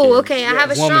love. with Oh, kids. okay. I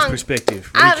have a Woman's strong.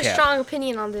 perspective. I have a Recap. strong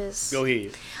opinion on this. Go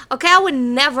ahead. Okay, I would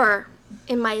never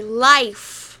in my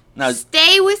life Now,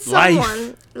 stay with Life.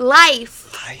 someone.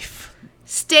 Life. Life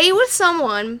Stay with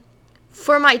someone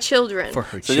for my children. for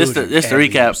her so children. just to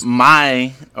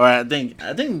recap,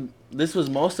 I think this was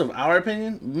most of our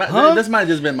opinion. Huh? This might have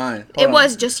just been mine. It Hold on.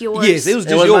 was just yours. Yes, it was It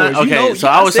just was yours. mine? You Okay, know, so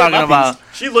I was said talking my about.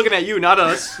 She's looking at you, not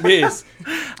us. piece. Yes.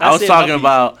 I was said my talking piece.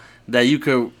 about that you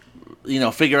could,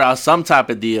 figure out some type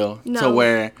of deal to No,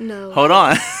 where. no. Hold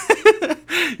on.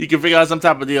 You can figure out some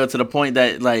type of deal to the point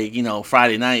that,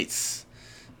 Friday nights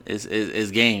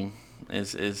is game.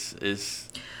 is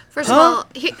First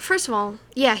of all,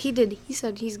 yeah, he did. He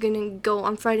said he's gonna go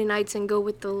on Friday nights and go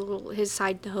with his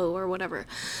side to hoe or whatever.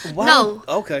 Wow. No.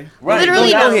 Okay. Right.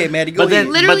 Literally Go no. ahead, Maddie. Go but ahead.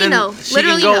 then, Literally but then no. she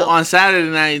Literally can go no. on Saturday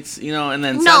nights, and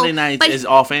then No, Sunday nights but- is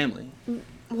all family.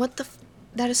 What the?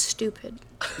 That is stupid.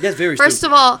 That's very First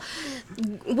stupid. of all,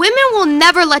 women will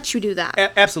never let you do that.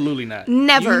 Absolutely not.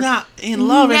 Never. You're not in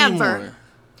love Never. anymore.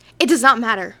 It does not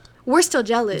matter. We're still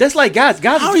jealous. That's like guys.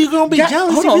 How are you gonna be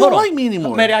jealous if you don't like me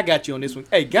anymore? Maddie, I got you on this one.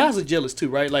 Hey, guys are jealous too,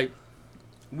 right? Like,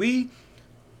 we're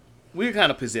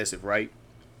kind of possessive, right?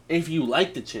 If you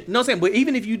like the chick. You know what I'm saying? But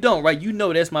even if you don't, right,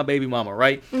 that's my baby mama,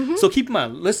 right? Mm-hmm. So keep in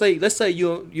mind, let's say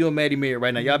you and Maddie married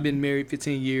right now. Y'all been married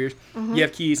 15 years. Mm-hmm. You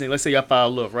have kids, and let's say y'all fall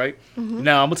in love, right?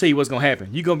 Now, I'm going to tell you what's going to happen.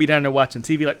 You're going to be down there watching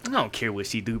TV like, I don't care what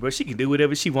she do, bro. She can do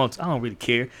whatever she wants. I don't really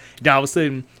care. Then all of a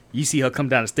sudden, you see her come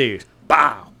down the stairs.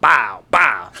 Bow, bow,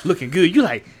 bow. Looking good. You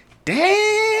like, dang.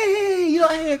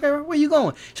 Hey, girl, where you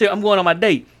going? She like, I'm going on my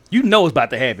date. You know it's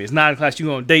about to happen. It's 9 o'clock. You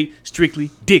gonna date strictly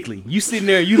dickly. You sitting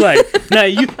there. You like now.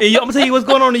 I'm gonna tell you what's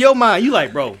going on in your mind. You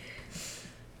like, bro.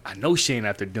 I know she ain't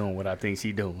out there doing what I think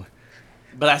she doing.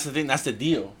 But that's the thing. That's the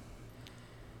deal.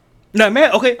 Now,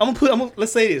 man. Okay,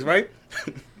 let's say this, right?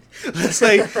 let's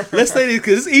say this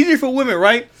because it's easier for women,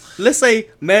 right? Let's say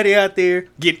Maddie out there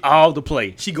getting all the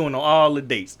play. She going on all the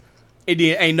dates. And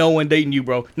then ain't no one dating you,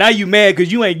 bro. Now you mad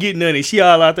because you ain't getting none and she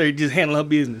all out there just handling her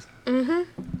business. Mm-hmm.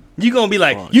 You gonna be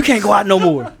like, you can't go out no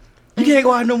more. You can't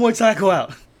go out no more till I go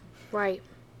out. right.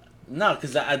 No,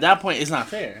 because at that point it's not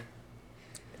fair.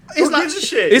 Who gives a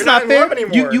shit? It's You're not in fair. love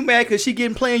anymore. You mad because she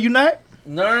getting playing, you not?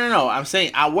 No. I'm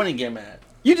saying I wouldn't get mad.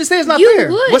 You just said it's not You fair.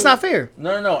 would. What's not fair?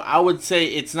 No. I would say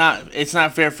it's not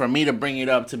fair for me to bring it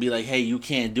up to be like, hey, you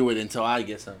can't do it until I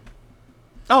get some.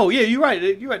 Oh yeah, you're right.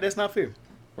 You're right. That's not fair.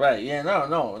 Right? Yeah.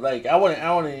 No. Like I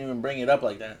wouldn't even bring it up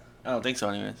like that. I don't think so,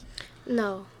 anyways.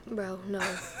 No, bro, no.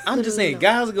 I'm just Literally saying, no.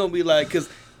 guys are gonna be like, because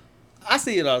I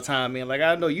see it all the time, man. Like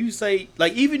I know you say,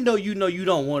 like even though you know you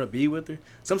don't want to be with her,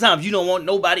 sometimes you don't want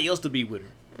nobody else to be with her.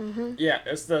 Yeah,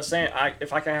 it's the same.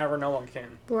 If I can't have her, no one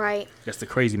can. Right. That's the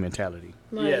crazy mentality.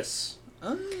 Right. Yes.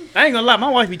 I ain't gonna lie, my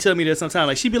wife be telling me that sometimes.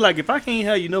 Like she be like, if I can't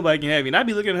have you, nobody can have you. And I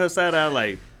be looking at her side eye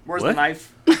like, Where's what? the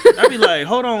knife? I be like,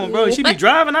 hold on, bro. She be What?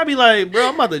 driving. I be like, bro,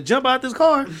 I'm about to jump out this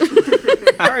car.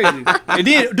 Crazy. And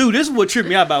then, dude, this is what tripped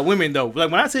me out about women, though.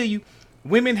 Like, when I tell you,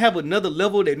 women have another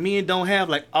level that men don't have.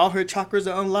 Like, all her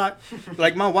chakras are unlocked.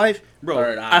 Like, my wife, bro,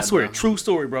 Third eye, I swear, bro. true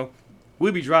story, bro.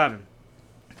 We be driving.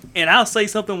 And I'll say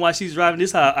something while she's driving. This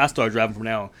is how I start driving from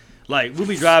now on. Like, we'll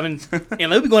be driving,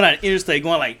 and we'll be going down the interstate,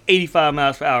 going like 85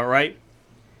 miles per hour, right?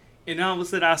 And all of a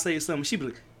sudden, I'll say something. She be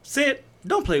like, Sid,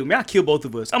 don't play with me. I'll kill both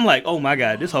of us. I'm like, oh, my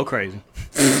God, this whole crazy.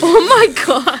 Oh my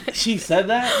god. She said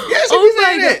that. Yeah, she Oh be my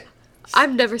saying that.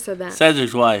 I've never said that.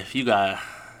 Cedric's wife.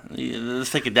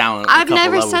 Let's take it down. I've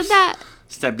never said that.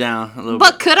 Step down a little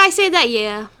But could I say that?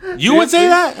 Yeah. bit. You would say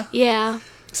that? Yeah.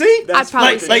 See? That's I'd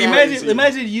probably Like, say like that.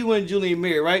 imagine you and Julian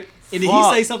married, right? And then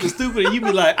Fuck. he say something stupid, and you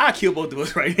be like, "I'll kill both of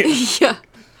us right here." Yeah.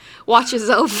 Watch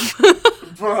yourself.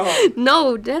 Bro.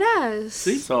 No, deadass.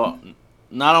 See? So,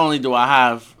 not only do I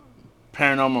have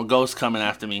paranormal ghosts coming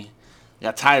after me, I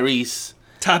got Tyrese.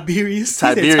 Tiberius. He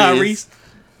said Tiberius.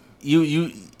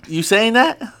 Tyrese. You saying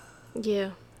that?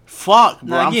 Yeah. Fuck, bro.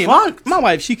 Now, I'm again, fucked. my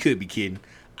wife, she could be kidding.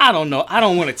 I don't know. I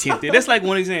don't want to tempt it. That's like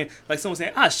when he's saying, like someone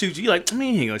saying, "I'll shoot you." You're like,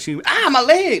 "Man, you ain't gonna shoot me." Ah, my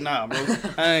leg. Nah, bro.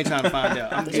 I ain't trying to find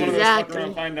out. I'm It's just one of those Exactly. fuck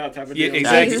around, find out type of yeah, deal.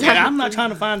 exactly. Exactly. And I'm not trying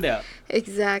to find out.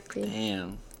 Exactly.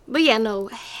 Damn. But yeah, no,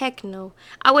 heck no.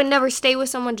 I would never stay with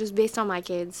someone just based on my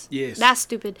kids. Yes. That's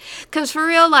stupid. Cause for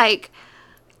real, like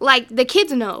the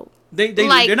kids know. Like-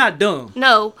 They're not dumb.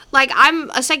 No, like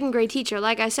I'm a second grade teacher.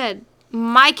 Like I said,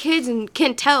 my kids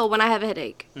can tell when I have a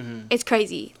headache. It's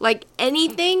crazy. Like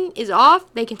anything is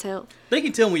off, they can tell. They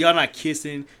can tell when y'all not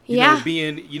kissing, you Yeah. know,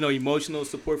 being, emotional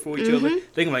support for each other.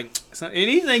 They can like, and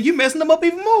anything, you messing them up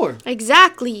even more.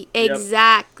 Exactly.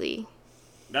 Exactly.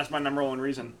 That's my number one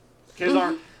reason. Kids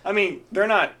aren't. I mean, they're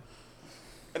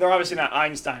obviously not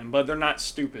Einstein, but they're not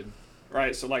stupid,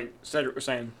 right? So like Cedric was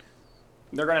saying,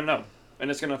 they're gonna know, and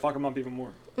it's gonna fuck them up even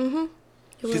more.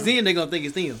 Because then they're going to think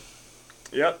it's them.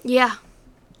 Yep. Yeah.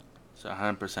 So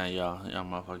 100% y'all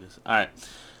motherfuckers. All right.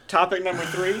 Topic number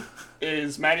 3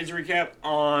 is Maddie's recap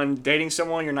on dating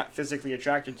someone you're not physically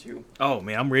attracted to. Oh,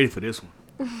 man, I'm ready for this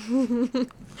one.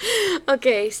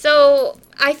 Okay, so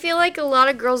I feel like a lot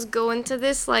of girls go into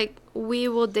this like we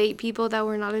will date people that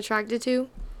we're not attracted to.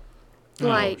 Oh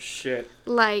Like shit.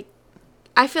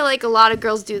 I feel like a lot of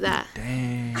girls do that.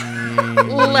 Dang.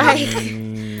 Like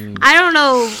I don't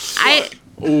know.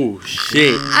 Oh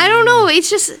shit. I don't know. It's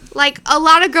just like a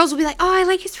lot of girls will be like, "Oh, I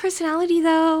like his personality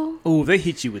though." Oh, they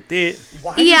hit you with that.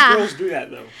 Why Yeah. do girls do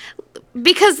that though?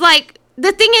 Because like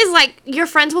the thing is like your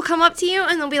friends will come up to you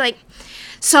and they'll be like,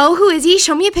 "So who is he?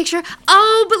 Show me a picture."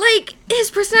 Oh, but like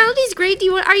his personality's great.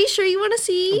 Are you sure you want to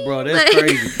see? Bro, that's Like-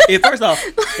 crazy. And first off,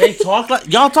 They talk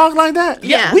like y'all talk like that?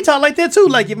 Yeah. we talk like that too.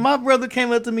 Like if my brother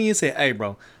came up to me and said, "Hey,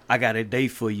 bro, I got a date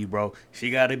for you, bro.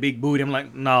 She got a big booty." I'm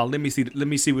like, "No, let me see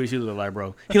what she look like,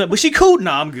 bro." He like, "But she cool."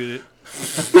 "Nah, I'm good.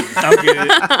 I'm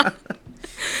good."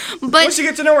 But Once you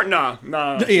get to know her, nah.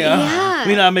 Yeah. Yeah.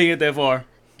 We not making it that far.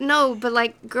 no, but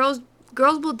like girls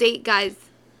will date guys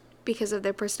because of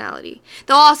their personality.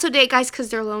 They'll also date guys because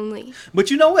they're lonely.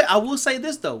 But you know what? I will say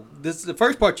this though. This is the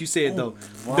first part you said though.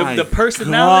 my The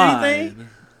personality God. thing,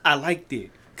 I liked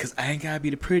it. Cause I ain't gotta be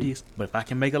the prettiest, but if I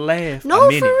can make her laugh, No,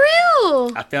 I'm in for it.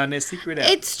 real. I found that secret out.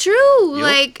 It's true. Yep.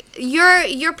 Like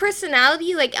your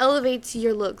personality like elevates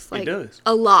your looks like does.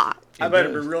 a lot. I bet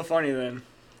it'd be real funny then.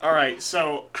 All right,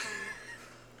 so,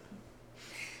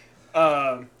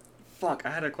 fuck,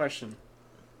 I had a question.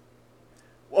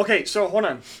 Okay, so hold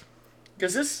on,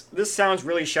 because this sounds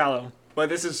really shallow, but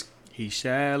this is He's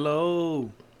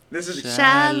shallow.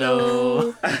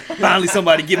 Shallow. Finally,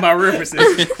 somebody get my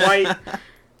references. quite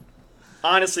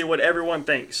honestly what everyone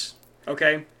thinks.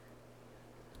 Okay,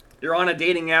 you're on a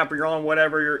dating app or you're on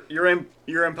whatever. You're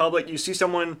in public. You see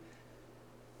someone.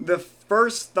 The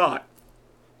first thought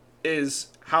is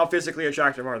how physically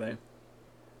attractive are they,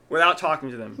 without talking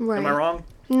to them. Right. Am I wrong?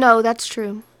 No, that's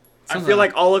true. I feel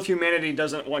like all of humanity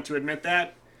doesn't want to admit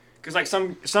that, because like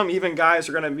some even guys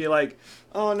are gonna be like,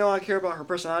 "Oh no, I care about her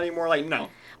personality more." Like no.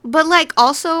 But like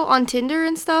also on Tinder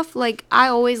and stuff, like I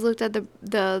always looked at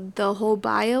the whole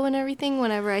bio and everything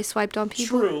whenever I swiped on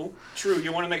people. True.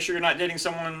 You want to make sure you're not dating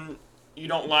someone you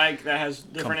don't like that has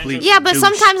different Complete. interests. Yeah, but Douche.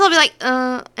 sometimes I'll be like,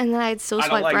 and then I'd still I don't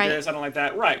swipe like right. this. I don't like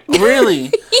that. Right.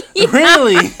 Really?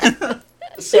 Really?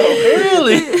 So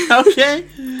Really? Okay.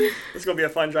 it's gonna be a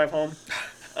fun drive home.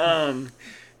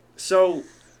 So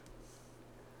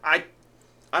I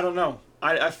don't know.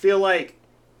 I feel like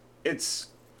it's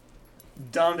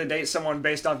dumb to date someone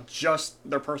based off just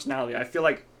their personality. I feel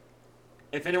like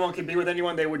if anyone could be with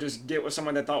anyone, they would just get with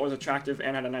someone that thought was attractive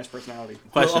and had a nice personality.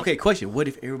 Question. Well, okay, question. What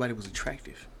if everybody was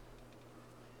attractive?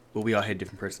 But we all had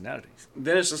different personalities.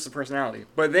 Then it's just the personality.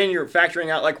 But then you're factoring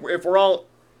out, like, if we're all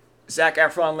Zac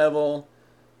Efron level,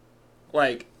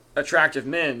 like, attractive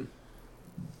men,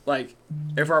 like,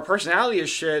 if our personality is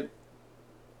shit,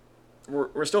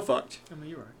 we're still fucked. I mean,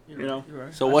 you're right. You know? You're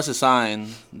right. So what's a sign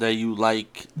that you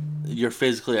like you're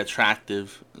physically attracted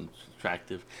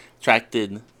to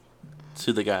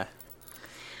the guy?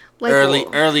 Like,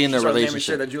 Early in the Start naming shit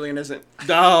relationship. that Julian isn't.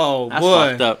 Oh, That's boy.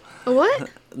 fucked up. What?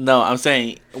 No, I'm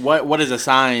saying what is a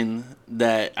sign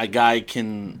that a guy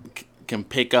can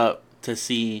pick up to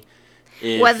see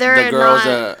if Whether the or girls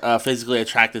not- are physically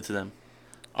attracted to them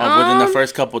within the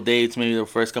first couple dates, maybe the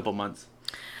first couple months.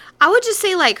 I would just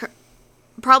say like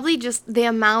probably just the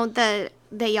amount that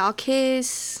y'all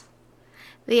kiss,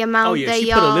 the amount Oh, yeah. that She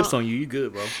y'all. put her lips on you. You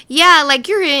good, bro. Yeah, like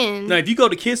you're in. Now, if you go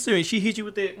to kiss her and she hit you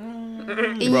with that, bro.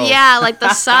 Yeah, like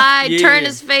the side, Yeah. turn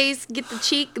his face, get the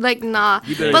cheek, like nah.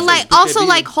 You better But just like put that also in.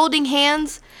 like holding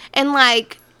hands and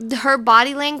like her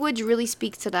body language really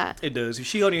speaks to that. It does. If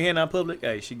she holding your hand out in public,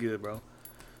 hey, she good, bro.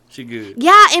 She good.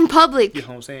 Yeah, in public. You know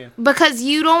what I'm saying? Because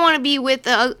you don't want to be with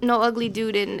no ugly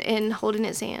dude and holding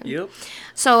his hand. Yep.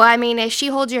 So I mean, if she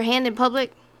holds your hand in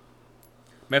public,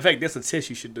 Matter of fact, that's a test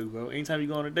you should do, bro. Anytime you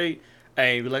go on a date,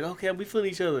 hey, be like, okay, we feel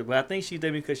each other, but I think she's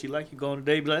dating because she like you. Go on a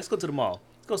date, be like, let's go to the mall.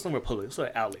 Let's go somewhere public. Let's go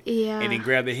to an outlet. Yeah. And then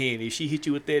grab the hand. If she hit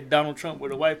you with that Donald Trump where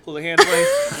the wife pull her hand away,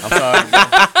 I'm sorry. Bro.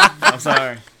 I'm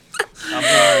sorry. I'm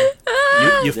sorry.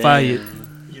 You're fired.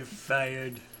 You're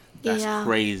fired. That's yeah,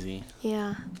 crazy.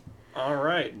 yeah. All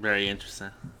right. Very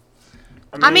interesting.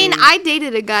 I mean, I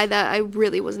dated a guy that I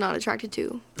really was not attracted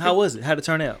to How was it? How'd it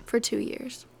turn out? for 2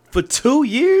 years. For 2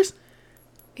 years?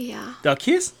 Yeah, Y'all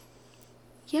kiss?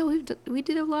 yeah, we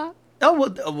did a lot. Oh,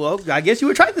 well, I guess you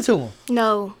were attracted to him.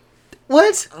 No,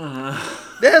 What?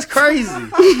 That's crazy. no,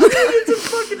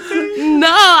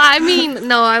 I mean,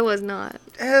 no, I was not.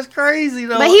 That's crazy,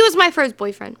 though. But he was my first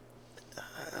boyfriend.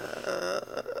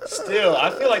 Still,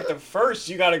 I feel like the first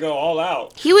you got to go all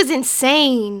out. He was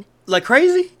insane. Like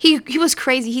crazy? He was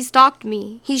crazy. He stalked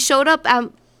me. He showed up at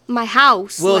my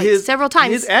house several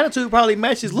times. His attitude probably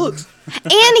matched his looks.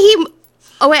 And he.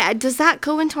 Oh wait, does that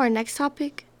go into our next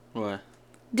topic? What?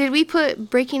 Did we put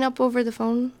breaking up over the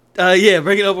phone? Yeah,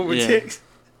 break it up over Yeah. text.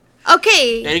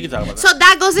 Okay. Yeah, you can talk about that. So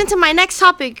that goes into my next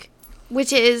topic,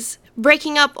 which is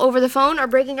breaking up over the phone or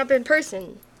breaking up in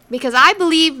person. Because I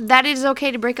believe that it is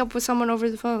okay to break up with someone over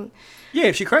the phone. Yeah,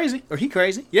 if she crazy or he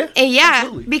crazy, yeah. And yeah,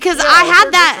 absolutely. because Yeah, I if had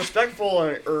they're that.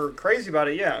 disrespectful or crazy about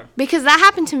it, yeah. Because that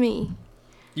happened to me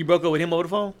You broke up with him over the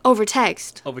phone, over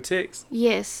text. over text.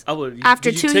 Yes. I would. After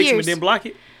did you 2 text him years. and then block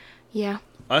it? Yeah.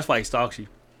 Oh, that's why he stalks you.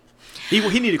 He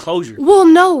needed closure. Well,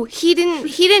 no, he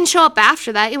didn't show up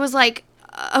after that. It was like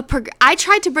I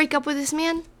tried to break up with this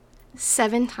man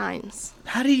 7 times.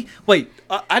 How did he? Wait,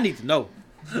 I need to know.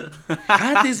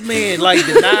 How did this man like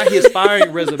deny his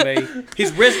firing resume?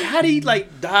 How did he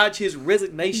like dodge his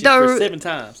resignation for 7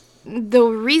 times? The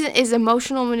reason is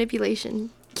emotional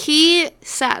manipulation. He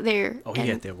sat there. Oh, he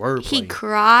had that wordplay. He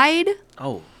cried.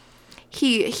 Oh,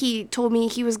 He told me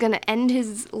he was gonna end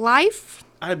his life.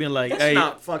 I'd been like, That's hey.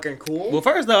 not fucking cool. Well,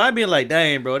 first though, I'd been like,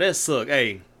 dang, bro, that suck.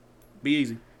 Hey, be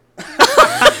easy.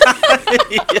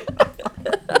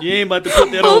 You ain't about to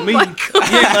put that on me. You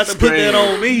ain't about to put that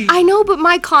on me. I know, but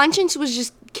my conscience was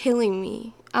just killing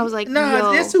me. I was like, Nah,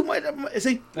 no. that's too much.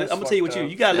 See, That's I'm gonna tell you what fucked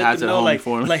you gotta let That's them at know, home like,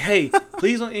 for me. hey,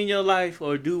 please don't end your life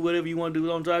or do whatever you want to do.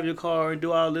 Don't drive your car and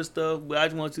do all this stuff. But I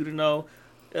just want you to know,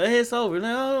 it's over.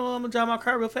 No, I'm gonna drive my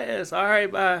car real fast. All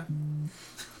right, bye.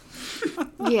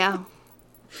 Yeah.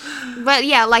 But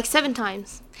yeah, like 7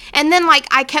 times. And then like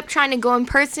I kept trying to go in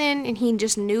person and he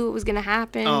just knew it was gonna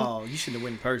happen. Oh, you shouldn't have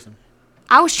went in person.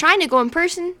 I was trying to go in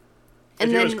person. If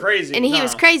he was crazy, And he nah.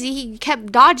 was crazy. He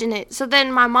kept dodging it. So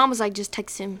then my mom was like, just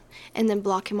text him and then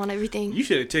block him on everything. You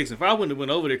should have texted him. If I wouldn't have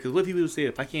went over there, because what if he would have said,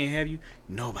 if I can't have you,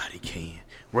 nobody can.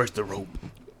 Where's the rope?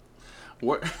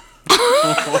 What?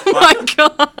 Oh my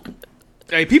god.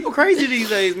 Hey, people crazy these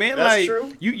days, man. That's like,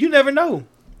 true. You never know.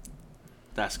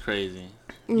 That's crazy.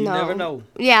 You No. never know.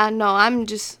 Yeah, no, I'm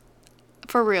just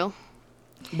for real.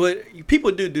 But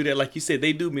people do that, like you said.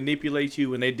 They do manipulate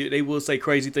you, and they will say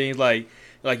crazy things, like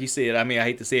you said. I mean, I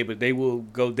hate to say it, but they will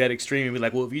go that extreme and be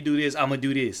like, "Well, if you do this, I'm gonna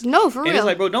do this." No, for And real. it's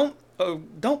like, bro,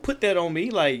 don't put that on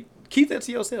me. Like, keep that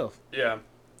to yourself. Yeah.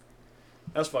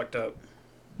 That's fucked up.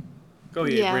 Go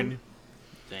ahead, Yeah. Brendan.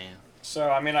 Damn. So,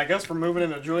 I mean, I guess we're moving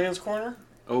into Julian's corner.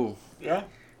 Oh. Yeah.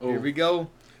 Here we go.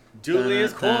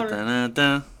 Julian's corner.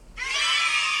 Dun.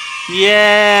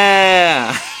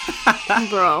 Yeah.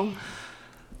 Bro.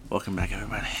 Welcome back,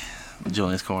 everybody.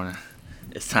 Julian's corner.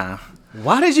 It's time.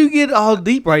 Why did you get all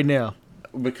deep right now?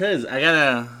 Because I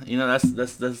gotta,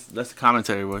 that's the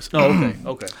commentary voice. Oh,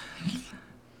 okay.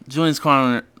 Julian's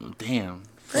corner. Damn.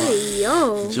 Hey,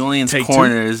 yo. Julian's Take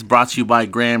corner is brought to you by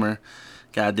Grammar.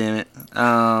 God damn it.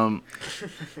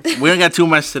 We don't got too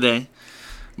much today,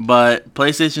 but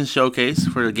PlayStation Showcase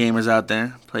for the gamers out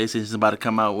there. PlayStation's about to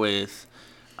come out with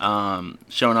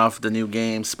showing off the new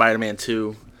game, Spider-Man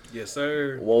 2, Yes,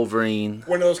 sir. Wolverine.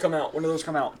 When do those come out?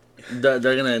 They're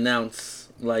gonna announce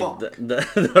like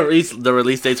the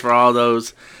release dates for all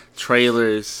those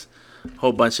trailers,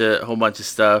 whole bunch of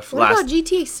stuff. What about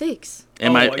GTA 6? It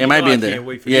might be in I there. can't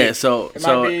wait for Yeah, that. so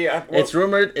might be, it's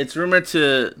rumored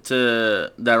to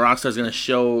that Rockstar's gonna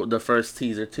show the first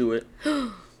teaser to it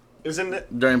Isn't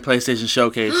it? during PlayStation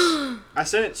Showcase I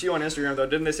sent it to you on Instagram, though.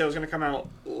 Didn't they say it was going to come out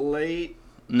late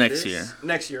next year.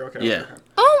 Next year, okay. Yeah. Okay.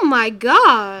 Oh my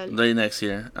god. Late next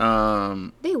year.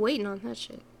 They waiting on that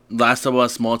shit. Last of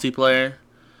Us multiplayer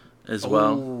as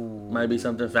well. Ooh. Might be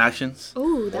something factions.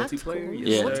 Oh, that's Multiplayer? cool.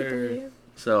 Yes, Multiplayer.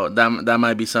 So that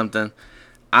might be something.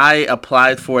 I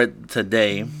applied for it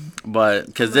today, but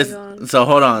because Oh my God. So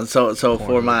hold on. So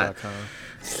for my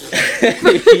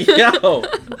Pornhub.com. yo,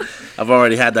 I've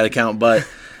already had that account, but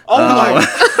Oh my!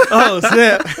 Oh,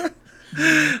 snap.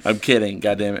 I'm kidding.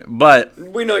 God damn it. But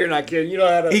We know you're not kidding. You know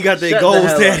how to. He got that Shut gold the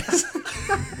hell up.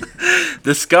 status.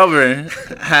 Discover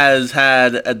has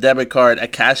had a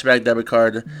cashback debit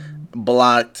card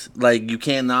blocked. Like you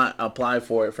cannot apply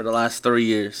for it for the last 3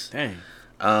 years. Dang.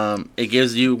 It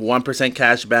gives you 1%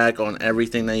 cash back on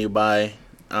everything that you buy.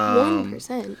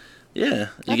 1%. Yeah,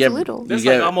 That's little. That's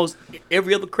like almost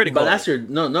every other credit But card. that's your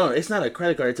no. It's not a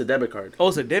credit card. It's a debit card. Oh,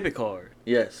 it's a debit card.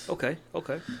 Yes. Okay.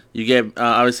 You get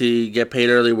obviously you get paid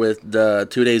early with the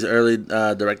 2 days early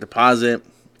direct deposit.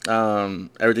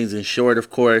 Everything's insured, of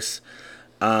course.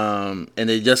 And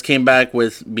they just came back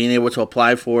with being able to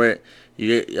apply for it.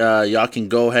 Y'all can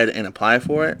go ahead and apply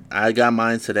for it. I got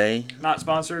mine today. Not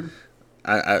sponsored.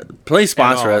 Please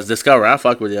sponsor all. us. Discover. I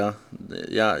fuck with y'all.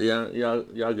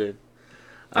 Y'all good.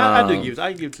 I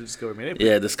give it to Discovery, man.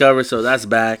 Yeah, Discover. So that's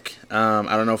back. I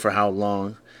don't know for how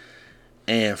long.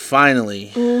 And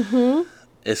finally,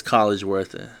 is college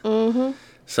worth it?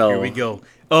 So Here we go.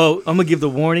 Oh, I'm gonna give the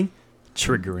warning.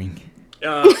 Triggering.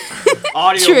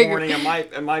 Audio Trigger. warning. It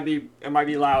might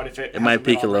be loud if it. It might hasn't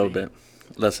been peak a little already.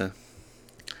 bit. Listen,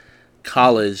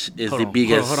 college is the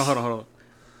biggest. Hold on.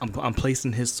 I'm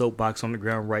placing his soapbox on the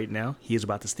ground right now. He is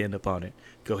about to stand up on it.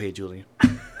 Go ahead, Julian.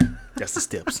 That's the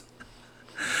steps.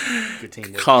 Good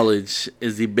teamwork. College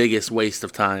is the biggest waste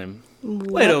of time.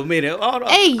 Wait a minute. Hold on.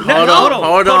 Hey,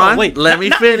 Hold on. Wait. Let me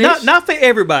finish. Not for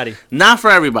everybody. Not for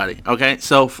everybody, okay?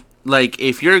 So, like,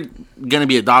 if you're going to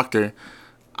be a doctor,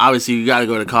 obviously you got to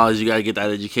go to college. You got to get that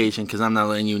education because I'm not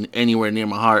letting you anywhere near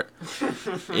my heart.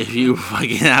 If you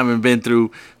fucking haven't been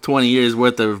through 20 years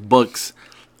worth of books.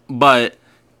 But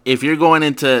if you're going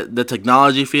into the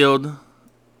technology field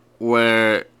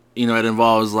where, you know, it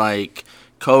involves, like,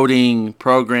 coding,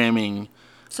 programming.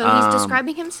 So he's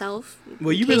describing himself.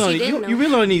 Well, you really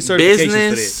only need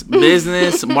certifications for that.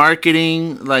 Business,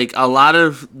 marketing, like a lot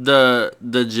of I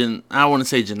don't want to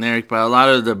say generic, but a lot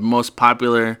of the most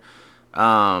popular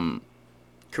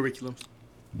Curriculums.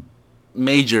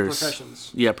 Majors.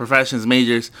 Professions. Yeah, professions,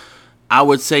 majors. I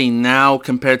would say now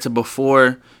compared to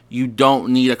before, you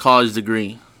don't need a college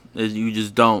degree. You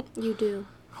just don't. You do.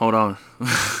 Hold on.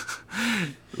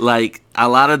 Like a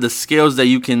lot of the skills that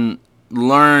you can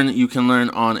learn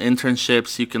on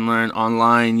internships, you can learn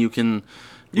online, you can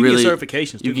get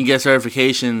certifications. You can get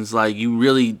certifications. Like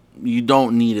you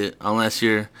don't need it unless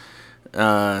your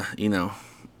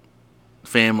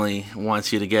family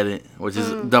wants you to get it, which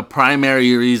is the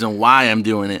primary reason why I'm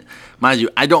doing it. Mind you,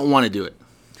 I don't want to do it.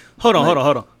 Hold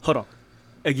on.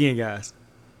 Again, guys,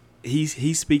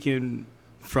 he's speaking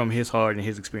from his heart and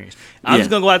his experience. I'm just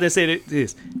gonna go out there and say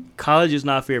this: college is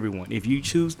not for everyone. If you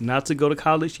choose not to go to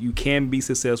college, you can be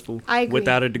successful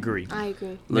without a degree. I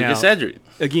agree. Look at Cedric.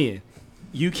 Again,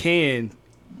 you can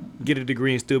get a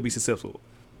degree and still be successful.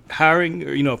 Hiring,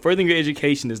 furthering your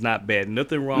education is not bad.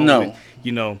 Nothing wrong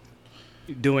with,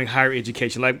 doing higher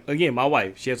education. Like, again, my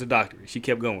wife, she has a doctorate. She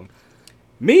kept going.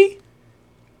 Me?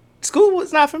 School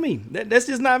was not for me. That's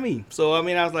just not me. So, I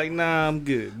was like, nah, I'm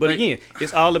good. But again,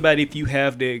 it's all about if you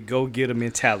have that go-getter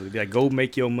mentality. Like, go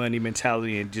make your money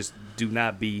mentality and just do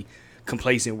not be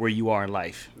complacent where you are in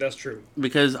life. That's true.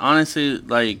 Because, honestly,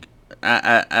 like,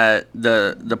 at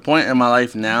the point in my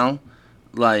life now,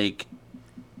 like,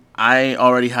 I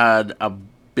already had a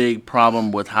big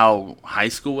problem with how high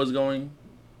school was going.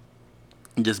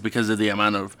 Just because of the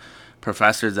amount of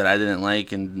professors that I didn't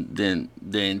like and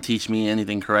didn't teach me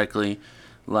anything correctly.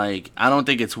 Like, I don't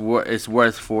think it's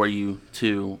worth for you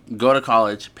to go to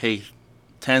college, pay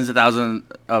tens of thousands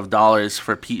of dollars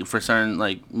for certain,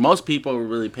 like, most people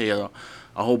really pay a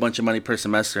whole bunch of money per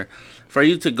semester for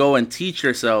you to go and teach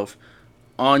yourself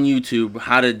on YouTube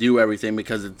how to do everything,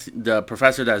 because it's the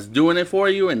professor that's doing it for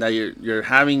you and that you're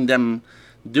having them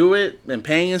do it and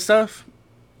paying and stuff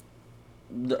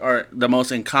are the most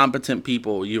incompetent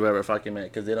people you've ever fucking met,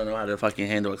 because they don't know how to fucking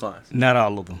handle a class. Not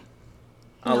all of them.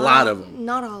 A lot of them.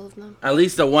 Not all of them. At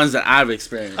least the ones that I've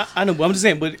experienced. I know, but I'm just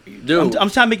saying. But Dude. I'm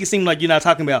trying to make it seem like you're not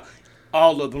talking about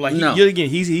all of them. Like, no.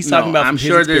 He's talking about. I'm from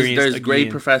sure his experience there's again. great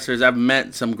professors. I've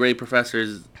met some great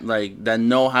professors like that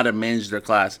know how to manage their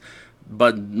class,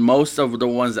 but most of the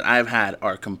ones that I've had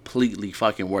are completely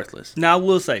fucking worthless. Now I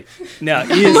will say, Oh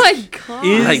my God.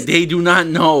 Like, they do not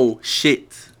know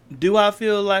shit. Do I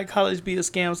feel like college be a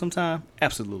scam sometime?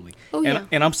 Absolutely. Oh, yeah.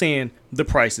 And I'm saying the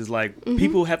prices. Like,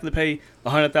 people have to pay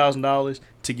 $100,000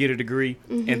 to get a degree,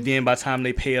 and then by the time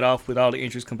they pay it off with all the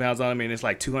interest compounds on them, and it's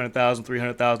like $200,000,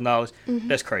 $300,000.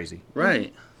 That's crazy.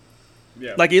 Right.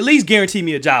 Yeah. Like, at least guarantee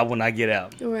me a job when I get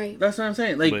out. Right. That's what I'm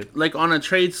saying. Like on a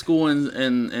trade school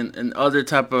and other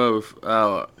type of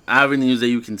avenues that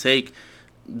you can take.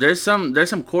 There's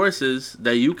some courses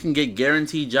that you can get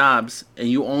guaranteed jobs, and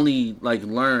you only like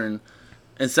learn,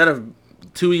 instead of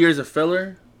 2 years of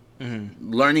filler,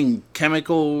 learning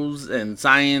chemicals and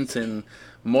science and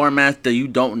more math that you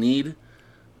don't need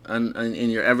in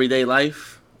your everyday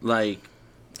life, like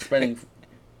spending.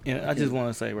 And I just want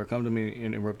to say, come to me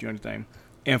and interrupt you or anything.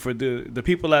 And for the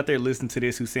people out there listening to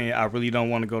this who saying, I really don't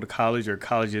want to go to college or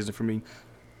college isn't for me,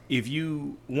 if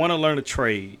you want to learn a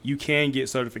trade, you can get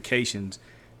certifications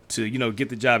to, get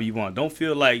the job you want. Don't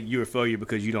feel like you're a failure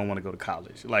because you don't want to go to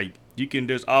college. Like,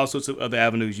 there's all sorts of other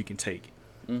avenues you can take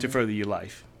to further your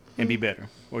life and be better,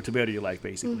 or to better your life,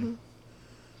 basically.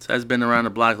 So I've been around the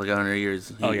block like 100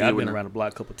 years. I've been around the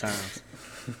block a couple times.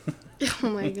 Oh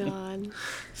my God.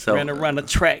 So Ran around the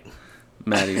track.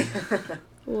 Maddie,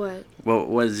 What?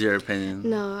 what is your opinion?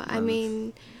 No,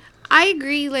 I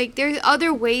agree. Like, there's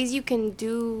other ways you can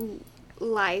do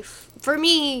life. For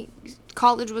me,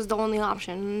 college was the only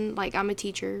option. Like, I'm a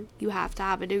teacher. You have to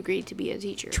have a degree to be a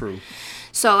teacher. True.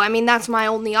 So, that's my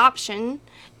only option.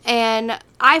 And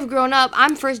I've grown up.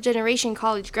 I'm first generation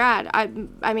college grad. I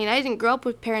didn't grow up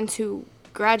with parents who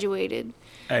graduated.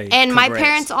 Hey, and my congrats.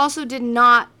 parents also did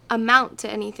not amount to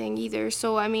anything either.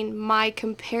 So I mean, my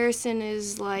comparison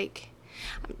is like,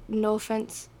 no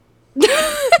offense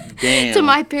Damn. to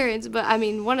my parents, but I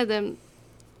mean, one of them,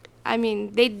 I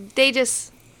mean, they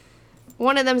just,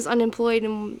 one of them's unemployed,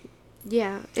 and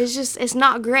yeah, it's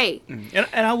not great. And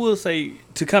I will say,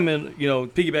 to come in,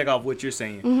 piggyback off what you're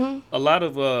saying, a lot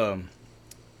of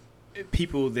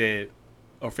people that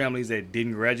or families that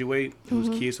didn't graduate, whose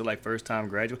kids are like first time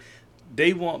graduate,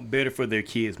 they want better for their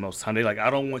kids most of the time. They like, I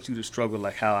don't want you to struggle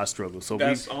like how I struggle. So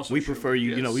we prefer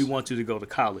you, yes. We want you to go to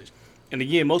college. And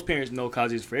again, most parents know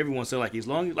college is for everyone. So like, as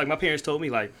long as, like my parents told me,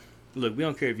 like, look, we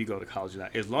don't care if you go to college or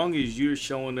not. As long as you're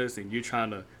showing us and you're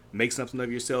trying to make something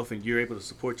of yourself and you're able to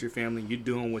support your family and you're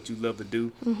doing what you love to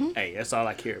do, hey, that's all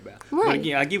I care about. Right. But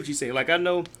again, I get what you're saying. Like, I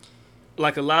know,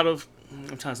 like a lot of,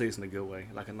 I'm trying to say this in a good way,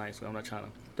 like a nice way. I'm not trying to.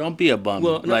 Don't be a bum.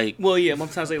 Well, yeah, I'm trying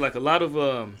to say like a lot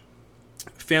of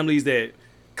families that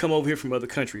come over here from other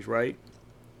countries, right?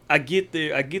 I get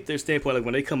their standpoint. Like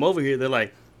when they come over here, they're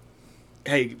like,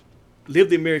 hey, live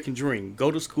the American dream.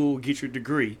 Go to school, get your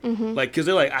degree. Like, because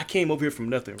they're like, I came over here from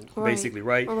nothing, basically,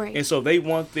 right? And so they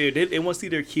want they want to see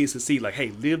their kids succeed. Like,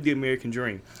 hey, live the American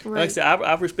dream. Right. Like I said,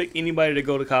 I respect anybody that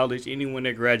go to college, anyone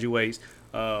that graduates.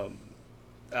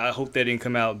 I hope that didn't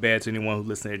come out bad to anyone who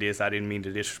listened to this. I didn't mean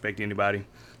to disrespect anybody.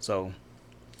 So,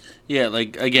 yeah,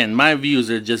 like, again, my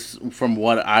views are just from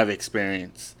what I've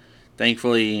experienced.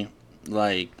 Thankfully,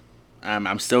 like,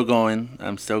 I'm still going.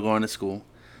 I'm still going to school.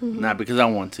 Not because I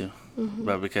want to,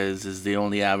 but because it's the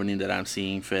only avenue that I'm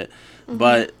seeing fit.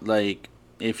 But, like,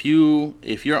 if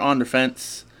you're on the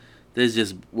fence, this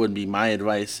just would be my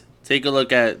advice. Take a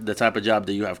look at the type of job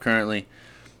that you have currently.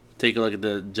 Take a look at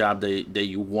the job that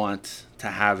you want to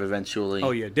have eventually.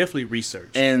 oh yeah, definitely research.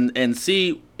 And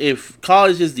see if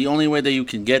college is the only way that you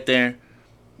can get there.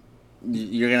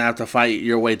 You're gonna have to fight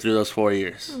your way through those 4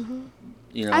 years.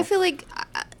 You know. I feel like,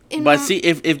 See,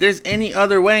 if there's any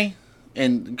other way,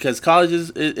 and because college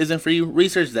isn't for you,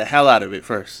 research the hell out of it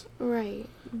first. right.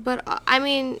 But I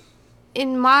mean,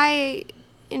 in my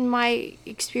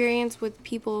experience with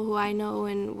people who I know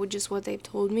and with just what they've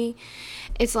told me,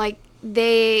 it's like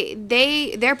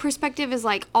their perspective is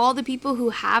like all the people who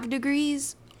have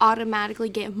degrees automatically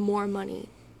get more money.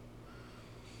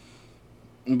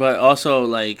 But also,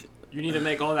 like, You need to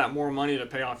make all that more money to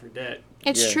pay off your debt.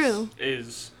 It's Yes. true.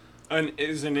 Is an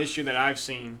issue that I've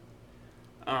seen.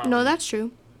 No, that's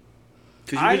true.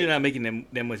 Because you're really not making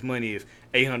that much money if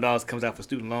 $800 comes out for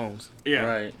student loans. Yeah.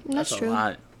 right? That's a true.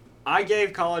 lot. I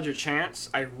gave college a chance.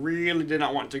 I really did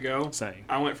not want to go. Same.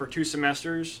 I went for 2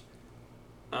 semesters,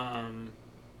 and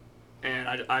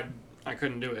I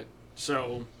couldn't do it.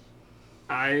 So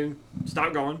I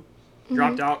stopped going,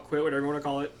 dropped out, quit, whatever you want to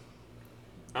call it.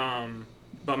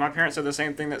 But my parents said the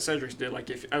same thing that Cedric's did. Like,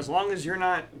 as long as you're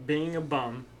not being a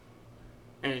bum,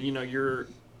 and you're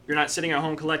not sitting at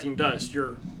home collecting dust,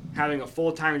 you're having a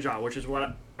full-time job, which is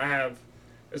what I have.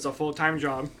 It's a full-time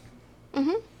job,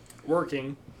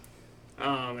 working,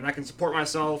 and I can support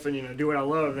myself and do what I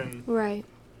love, and Right.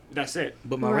 that's it.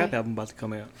 But my Right. rap album about to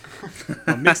come out.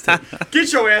 My mixtape.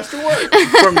 Get your ass to work.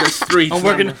 From the streets. I'm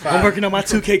working on my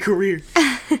 2K career.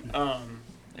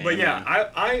 But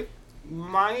yeah,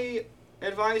 my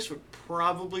advice would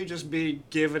probably just be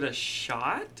give it a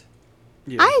shot.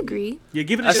 Yeah. I agree. Yeah,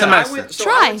 give it a That's shot. a mess. I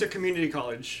Try. went to community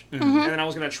college, and then I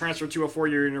was going to transfer to a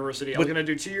 4-year university. I was going to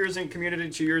do 2 years in community,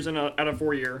 2 years at a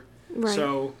 4-year. Right.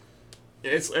 So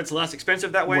it's less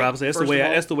expensive that way. Well, that's first of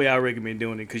all. the way I recommend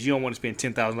doing it, because you don't want to spend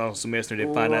 $10,000 a semester and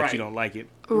then find out Right. you don't like it.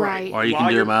 Right. Or you While can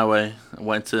do you're- it my way. I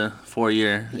went to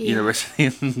 4-year Yeah. university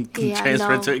and Yeah,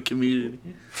 transferred no. to a community.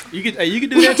 You can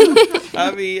do that too. I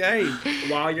mean, hey.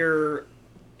 While you're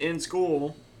in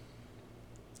school,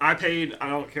 I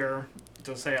don't care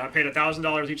to say, I paid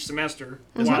 $1,000 each semester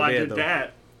while not I bad, did though.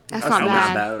 that. That's That's not not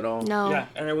bad. bad at all. No. Yeah,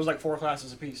 and it was like 4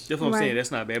 classes apiece. That's what I'm Right. saying.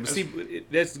 That's not bad. But see,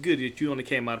 that's good that you only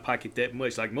came out of pocket that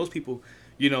much. Like most people,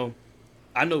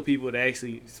 I know people that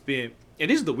actually spend, and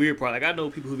this is the weird part. Like I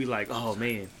know people who be like, oh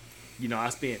man, I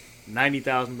spent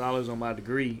 $90,000 on my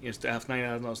degree instead of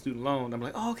 $90,000 on student loan. I'm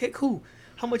like, oh, okay, cool.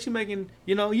 How much you making,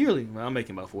 yearly? Well, I'm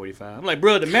making about 45. I'm like,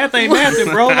 bro, the math ain't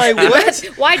mathing, bro. Like what?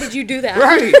 Why did you do that?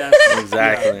 Right.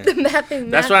 Exactly. The math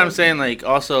ain't That's what I'm mathing. saying. Like,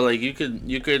 also, like you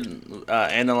could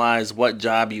analyze what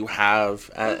job you have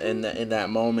in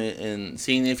that moment and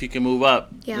seeing if you can move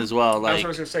up Yeah. as well. That's Like, what I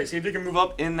was going to say. See if you can move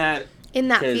up in that. In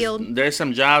that 'cause field. there's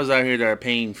some jobs out here that are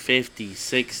paying 50,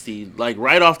 60, like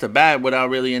right off the bat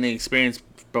without really any experience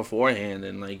beforehand.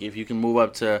 And like, if you can move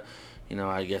up to,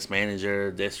 I guess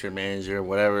manager, district manager,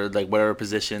 whatever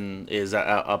position is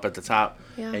up at the top,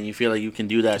 Yeah. and you feel like you can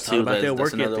do that all too, about that that's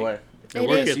work another ethic. way. It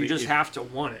work is. ethic. You just have to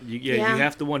want it. You Yeah.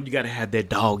 have to want. You got to have that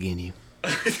dog in you.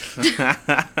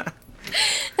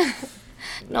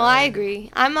 No, I agree.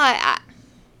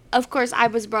 Of course, I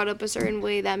was brought up a certain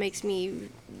way that makes me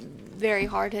very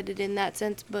hard-headed in that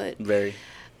sense, but Very.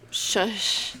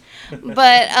 shush.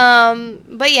 But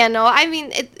yeah, no. I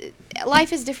mean,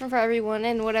 life is different for everyone,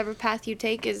 and whatever path you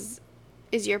take is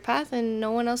your path, and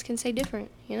no one else can say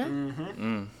different. You know.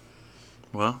 Mm-hmm.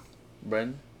 Well,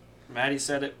 Brendan, Maddie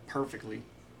said it perfectly.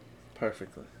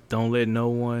 perfectly. Don't let no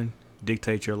one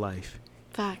dictate your life.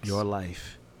 Facts. Your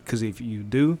life. Because if you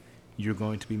do, you're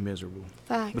going to be miserable.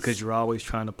 Facts. Because you're always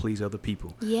trying to please other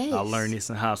people. Yes. I learned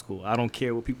this in high school. I don't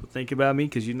care what people think about me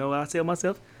because you know what I tell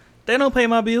myself? They don't pay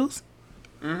my bills.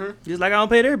 Mm-hmm. Just like I don't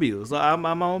pay their bills. So I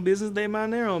mind my own business. They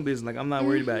mind their own business. Like I'm not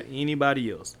worried about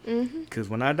anybody else. Because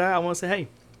when I die, I want to say, hey,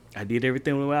 I did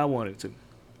everything the way I wanted to.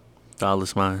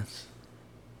 Thoughtless Minds.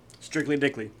 Strictly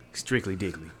Dickly. Strictly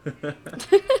Diggly.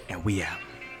 And we out.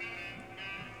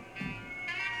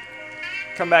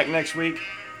 Come back next week.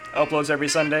 Uploads every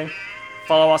Sunday.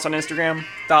 Follow us on Instagram,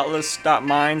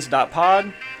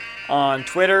 thoughtless.minds.pod. On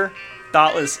Twitter,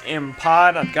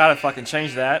 thoughtlessmpod. I've got to fucking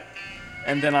change that.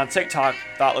 And then on TikTok,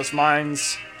 Thoughtless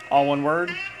Minds, all one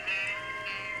word.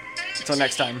 Until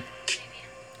next time.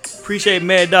 Appreciate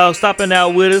Mad Dog stopping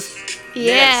out with us. Yeah.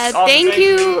 Yes, awesome. Thank Thank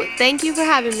you. Thank you for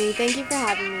having me. Thank you for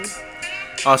having me.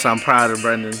 Also, I'm proud of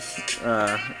Brendan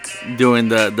doing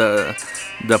the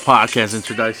podcast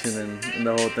introduction and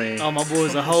the whole thing. Oh, my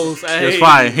boy's a host. He was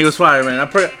fire. He was fire, man.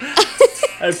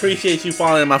 I appreciate you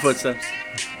following in my footsteps.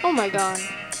 Oh my god.